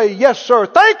 You'll say, yes, sir.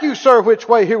 Thank you, sir. Which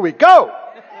way? Here we go.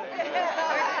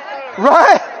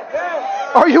 Right?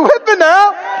 Are you with me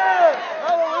now?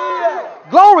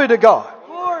 Glory to God.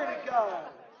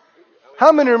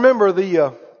 How many remember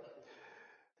the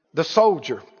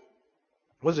soldier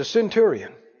was a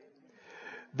centurion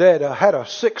that had a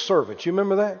sick servant? You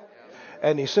remember that?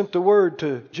 And he sent the word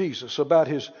to Jesus about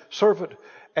his servant.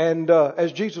 And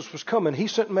as Jesus was coming, he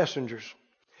sent messengers.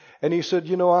 And he said,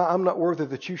 I'm not worthy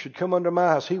that you should come under my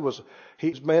house. He's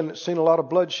a man that's seen a lot of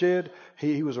bloodshed.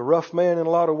 He was a rough man in a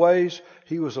lot of ways.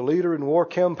 He was a leader in war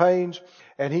campaigns.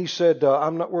 And he said,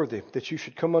 I'm not worthy that you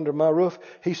should come under my roof.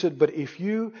 He said, but if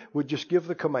you would just give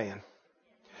the command,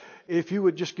 if you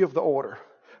would just give the order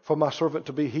for my servant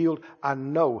to be healed, I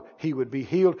know he would be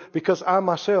healed because I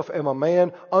myself am a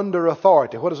man under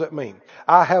authority. What does that mean?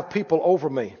 I have people over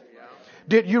me.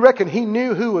 Did you reckon he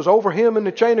knew who was over him in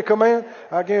the chain of command?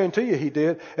 I guarantee you he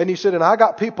did. And he said, and I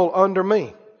got people under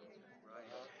me.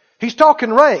 He's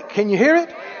talking rank. Can you hear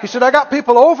it? He said, I got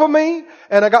people over me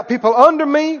and I got people under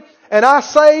me. And I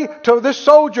say to this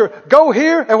soldier, go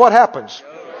here. And what happens?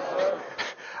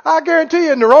 I guarantee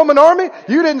you in the Roman army,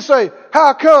 you didn't say,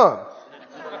 how come?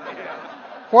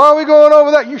 Why are we going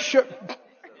over that?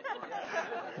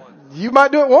 You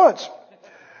might do it once.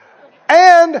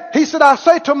 And he said, I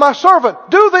say to my servant,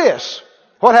 do this.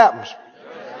 What happens?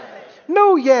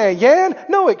 No yan,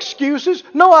 no excuses,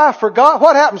 no I forgot.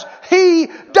 What happens? He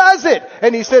does it.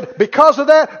 And he said, because of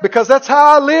that, because that's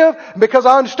how I live, because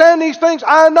I understand these things,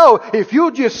 I know if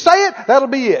you'll just say it, that'll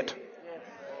be it.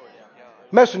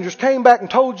 Messengers came back and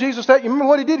told Jesus that. You remember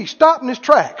what he did? He stopped in his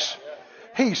tracks.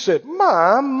 He said,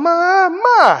 my.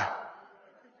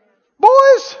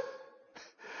 Boys,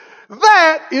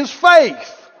 that is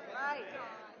faith.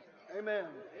 Amen.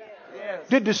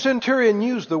 Did the centurion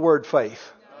use the word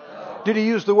faith? Did he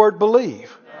use the word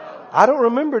believe? I don't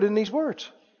remember it in these words.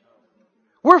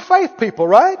 We're faith people,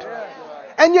 right?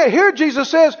 And yet here Jesus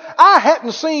says, I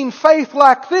hadn't seen faith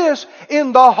like this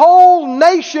in the whole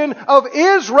nation of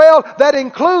Israel. That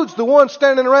includes the ones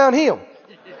standing around him.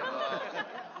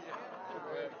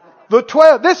 The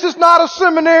 12. This is not a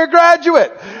seminary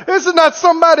graduate. This is not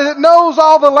somebody that knows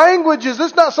all the languages.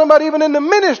 This is not somebody even in the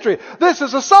ministry. This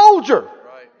is a soldier.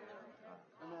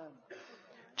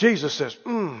 Jesus says,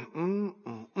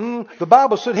 The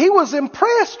Bible said he was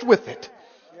impressed with it.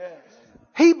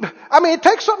 It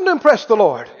takes something to impress the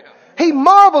Lord. He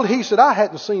marveled. He said, I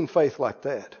hadn't seen faith like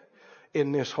that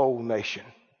in this whole nation.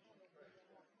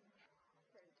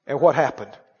 And what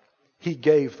happened? He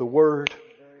gave the word.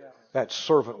 That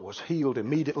servant was healed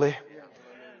immediately.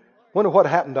 Wonder what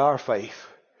happened to our faith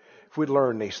if we'd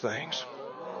learned these things.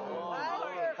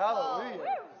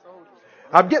 Hallelujah.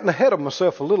 I'm getting ahead of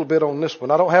myself a little bit on this one.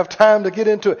 I don't have time to get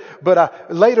into it.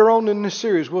 But later on in this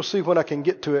series, we'll see when I can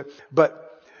get to it.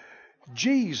 But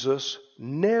Jesus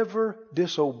never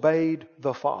disobeyed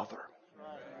the Father.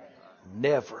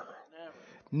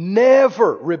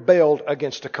 Never rebelled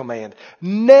against a command.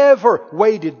 Never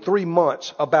waited 3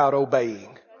 months about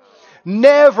obeying.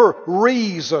 Never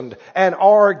reasoned and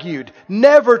argued.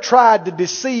 Never tried to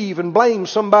deceive and blame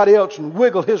somebody else and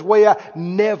wiggle his way out.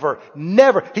 Never.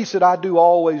 He said, I do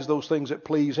always those things that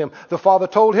please him. The Father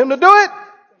told him to do it.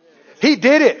 He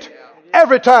did it.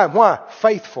 Every time. Why?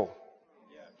 Faithful.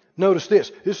 Notice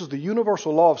this. This is the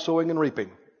universal law of sowing and reaping.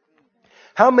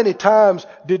 How many times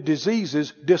did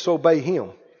diseases disobey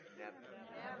him?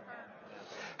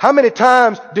 How many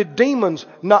times did demons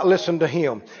not listen to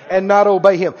him and not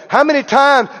obey him? How many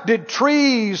times did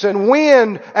trees and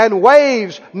wind and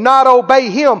waves not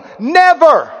obey him?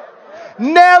 Never.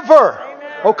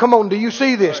 Oh, come on. Do you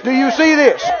see this?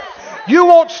 You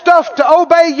want stuff to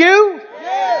obey you?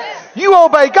 You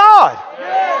obey God.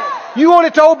 You want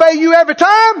it to obey you every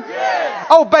time?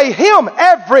 Obey him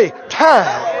every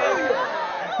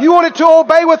time. You want it to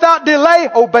obey without delay?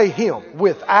 Obey him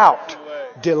without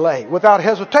delay, without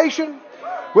hesitation.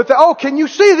 Can you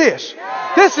see this?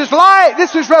 This is light.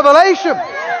 This is revelation.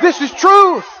 This is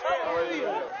truth.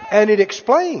 And it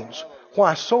explains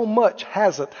why so much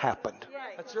hasn't happened.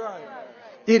 That's right.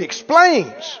 It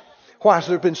explains why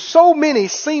there have been so many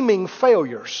seeming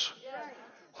failures.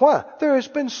 Why? There has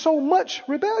been so much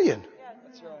rebellion.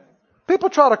 People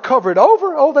try to cover it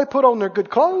over. Oh, they put on their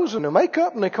good clothes and their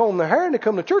makeup and they comb their hair and they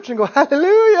come to church and go,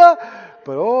 hallelujah.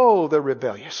 But they're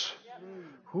rebellious.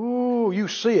 Ooh, you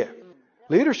see it.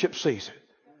 Leadership sees it.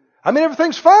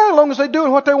 Everything's fine as long as they're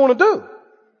doing what they want to do.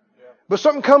 But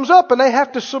something comes up and they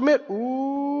have to submit.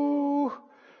 Ooh,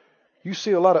 you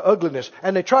see a lot of ugliness.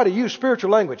 And they try to use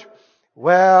spiritual language.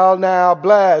 Well, now,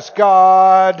 bless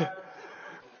God.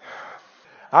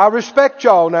 I respect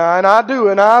y'all now, and I do,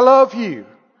 and I love you.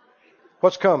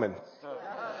 What's coming?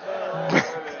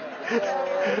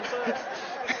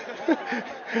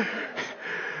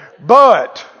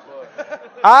 But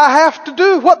I have to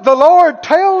do what the Lord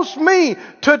tells me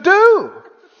to do.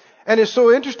 And it's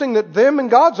so interesting that them and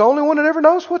God's the only one that ever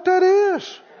knows what that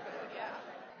is.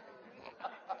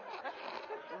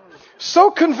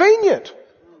 So convenient.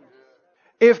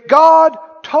 If God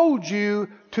told you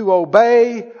to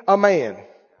obey a man,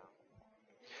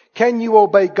 can you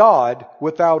obey God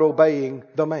without obeying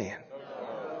the man?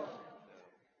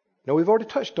 Now, we've already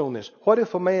touched on this. What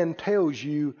if a man tells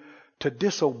you to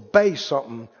disobey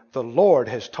something the Lord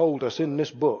has told us in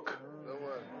this book?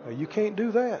 Now, you can't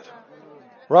do that.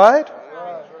 Right?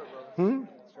 The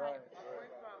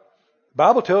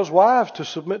Bible tells wives to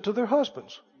submit to their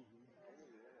husbands.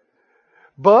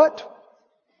 But,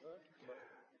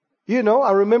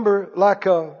 I remember like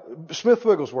Smith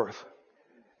Wigglesworth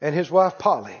and his wife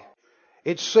Polly.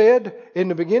 It said in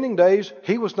the beginning days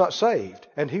he was not saved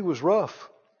and he was rough.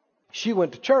 She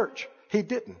went to church. He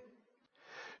didn't.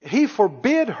 He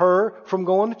forbid her from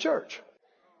going to church.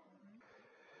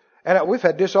 And we've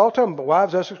had this all the time. But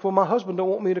wives ask us, well, my husband don't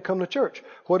want me to come to church.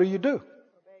 What do you do?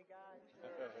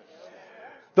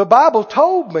 The Bible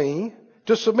told me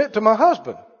to submit to my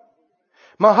husband.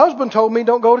 My husband told me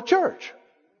don't go to church.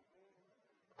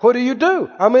 What do you do?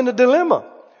 I'm in a dilemma.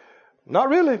 Not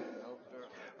really.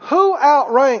 Who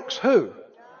outranks who?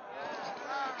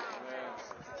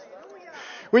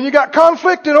 When you got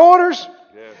conflicting orders,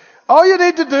 all you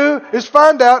need to do is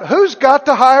find out who's got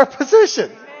the higher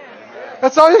position.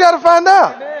 That's all you got to find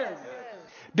out.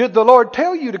 Did the Lord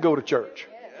tell you to go to church?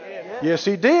 Yes,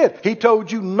 He did. He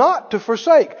told you not to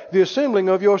forsake the assembling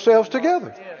of yourselves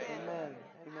together.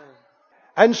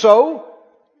 And so,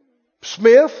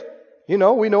 Smith, we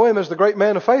know him as the great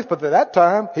man of faith, but at that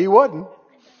time, he wasn't.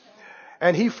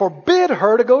 And he forbid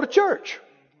her to go to church.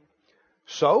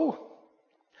 So,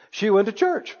 she went to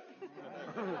church.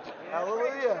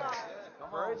 Hallelujah.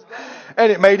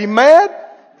 And it made him mad,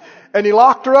 and he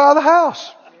locked her out of the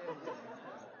house.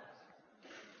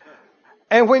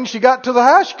 And when she got to the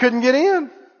house, she couldn't get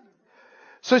in.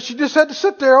 So she just had to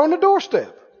sit there on the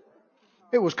doorstep.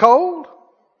 It was cold.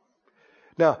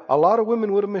 Now, a lot of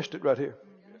women would have missed it right here.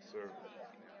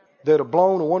 They'd have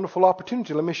blown a wonderful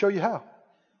opportunity. Let me show you how.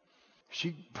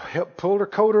 She pulled her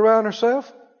coat around herself,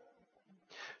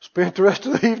 spent the rest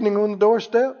of the evening on the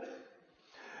doorstep.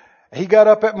 He got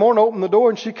up that morning, opened the door,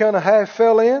 and she kind of half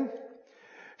fell in.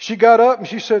 She got up and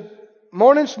she said,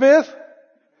 "Morning, Smith.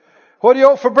 What do you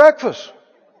want for breakfast?"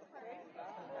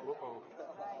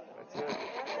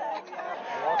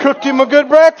 Cooked him a good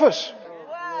breakfast.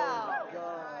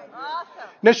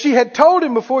 Now, she had told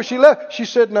him before she left, she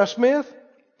said, "Now, Smith,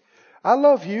 I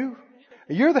love you.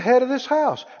 You're the head of this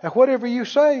house. And whatever you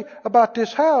say about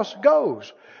this house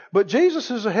goes. But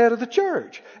Jesus is the head of the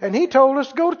church. And He told us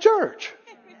to go to church.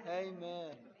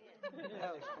 Amen.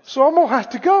 So I'm going to have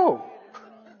to go."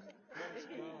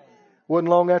 Wasn't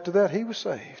long after that, he was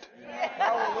saved.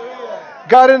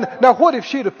 Got in. Now, what if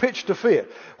she'd have pitched a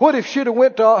fit? What if she'd have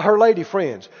went to her lady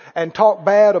friends and talked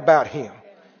bad about him?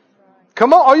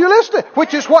 Come on, are you listening?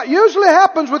 Which is what usually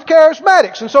happens with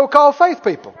charismatics and so-called faith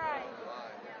people.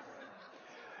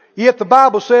 Yet the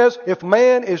Bible says if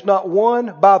man is not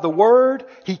won by the word,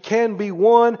 he can be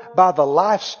won by the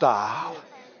lifestyle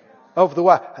of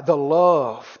the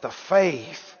love, the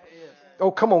faith.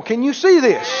 Oh, come on. Can you see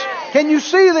this? Can you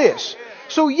see this?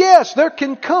 So yes, there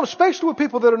can come, especially with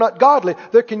people that are not godly,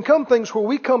 there can come things where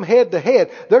we come head to head.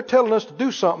 They're telling us to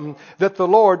do something that the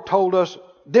Lord told us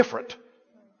different.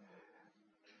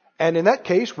 And in that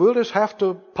case, we'll just have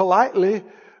to politely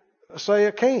say,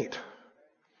 "I can't."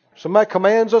 Somebody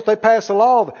commands us, they pass a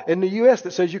law in the U.S.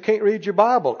 that says you can't read your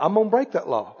Bible. I'm going to break that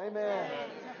law. Amen.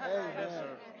 Amen.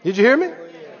 Did you hear me?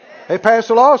 They passed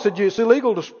a law that said it's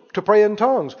illegal to pray in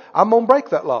tongues. I'm going to break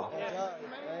that law. Amen.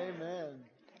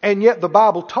 And yet the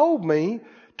Bible told me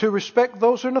to respect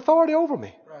those in authority over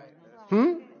me.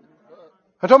 I'm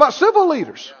talking about civil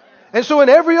leaders. And so in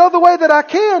every other way that I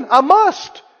can, I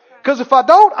must. Because if I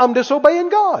don't, I'm disobeying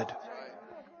God.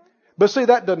 But see,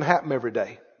 that doesn't happen every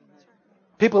day.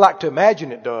 People like to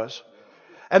imagine it does.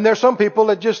 And there's some people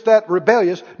that just that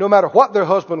rebellious, no matter what their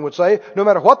husband would say, no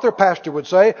matter what their pastor would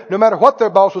say, no matter what their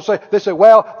boss would say, they say,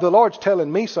 "Well, the Lord's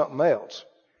telling me something else."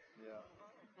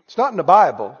 It's not in the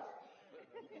Bible.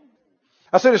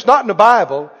 I said it's not in the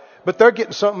Bible, but they're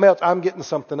getting something else. I'm getting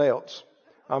something else.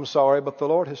 I'm sorry, but the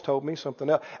Lord has told me something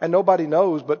else. And nobody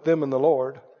knows but them and the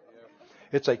Lord.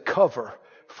 It's a cover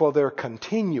for their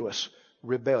continuous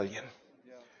rebellion.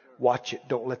 Watch it.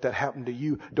 Don't let that happen to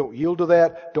you. Don't yield to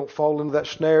that. Don't fall into that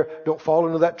snare. Don't fall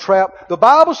into that trap. The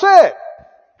Bible said,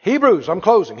 Hebrews, I'm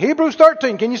closing. Hebrews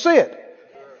 13. Can you see it?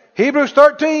 Hebrews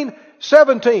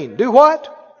 13:17. Do what?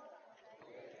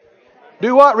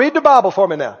 Do what? Read the Bible for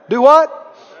me now. Do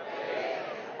what?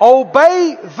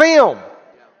 Obey them.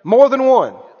 More than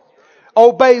one.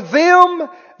 Obey them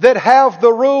that have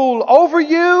the rule over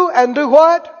you and do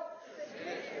what?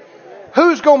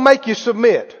 Who's going to make you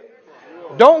submit?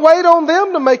 Don't wait on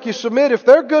them to make you submit. If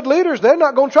they're good leaders, they're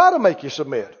not going to try to make you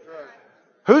submit.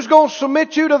 Who's going to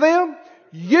submit you to them?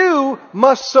 You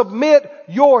must submit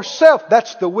yourself.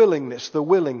 That's the willingness, the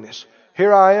willingness.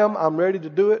 Here I am. I'm ready to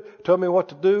do it. Tell me what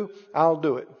to do. I'll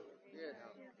do it.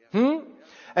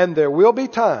 And there will be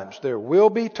times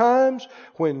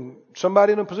when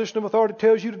somebody in a position of authority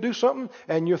tells you to do something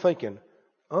and you're thinking,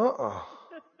 no,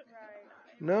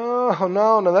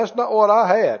 that's not what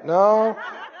I had. No.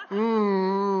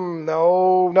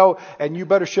 No. And you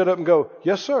better shut up and go,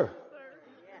 "Yes, sir."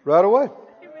 Right away.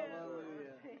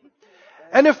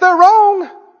 And if they're wrong,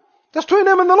 that's between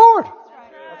them and the Lord.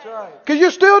 That's right. Because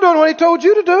you're still doing what He told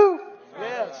you to do.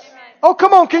 Yes. Oh,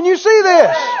 come on. Can you see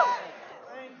this?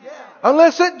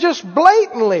 Unless it just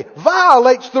blatantly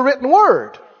violates the written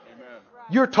word.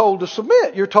 You're told to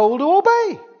submit. You're told to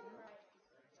obey.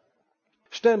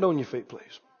 Stand on your feet,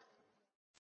 please.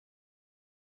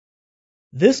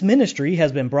 This ministry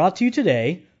has been brought to you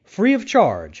today, free of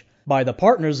charge, by the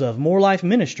partners of More Life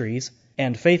Ministries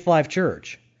and Faith Life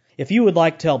Church. If you would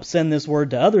like to help send this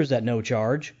word to others at no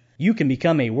charge, you can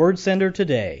become a word sender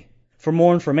today. For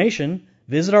more information,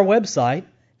 visit our website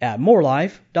at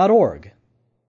morelife.org.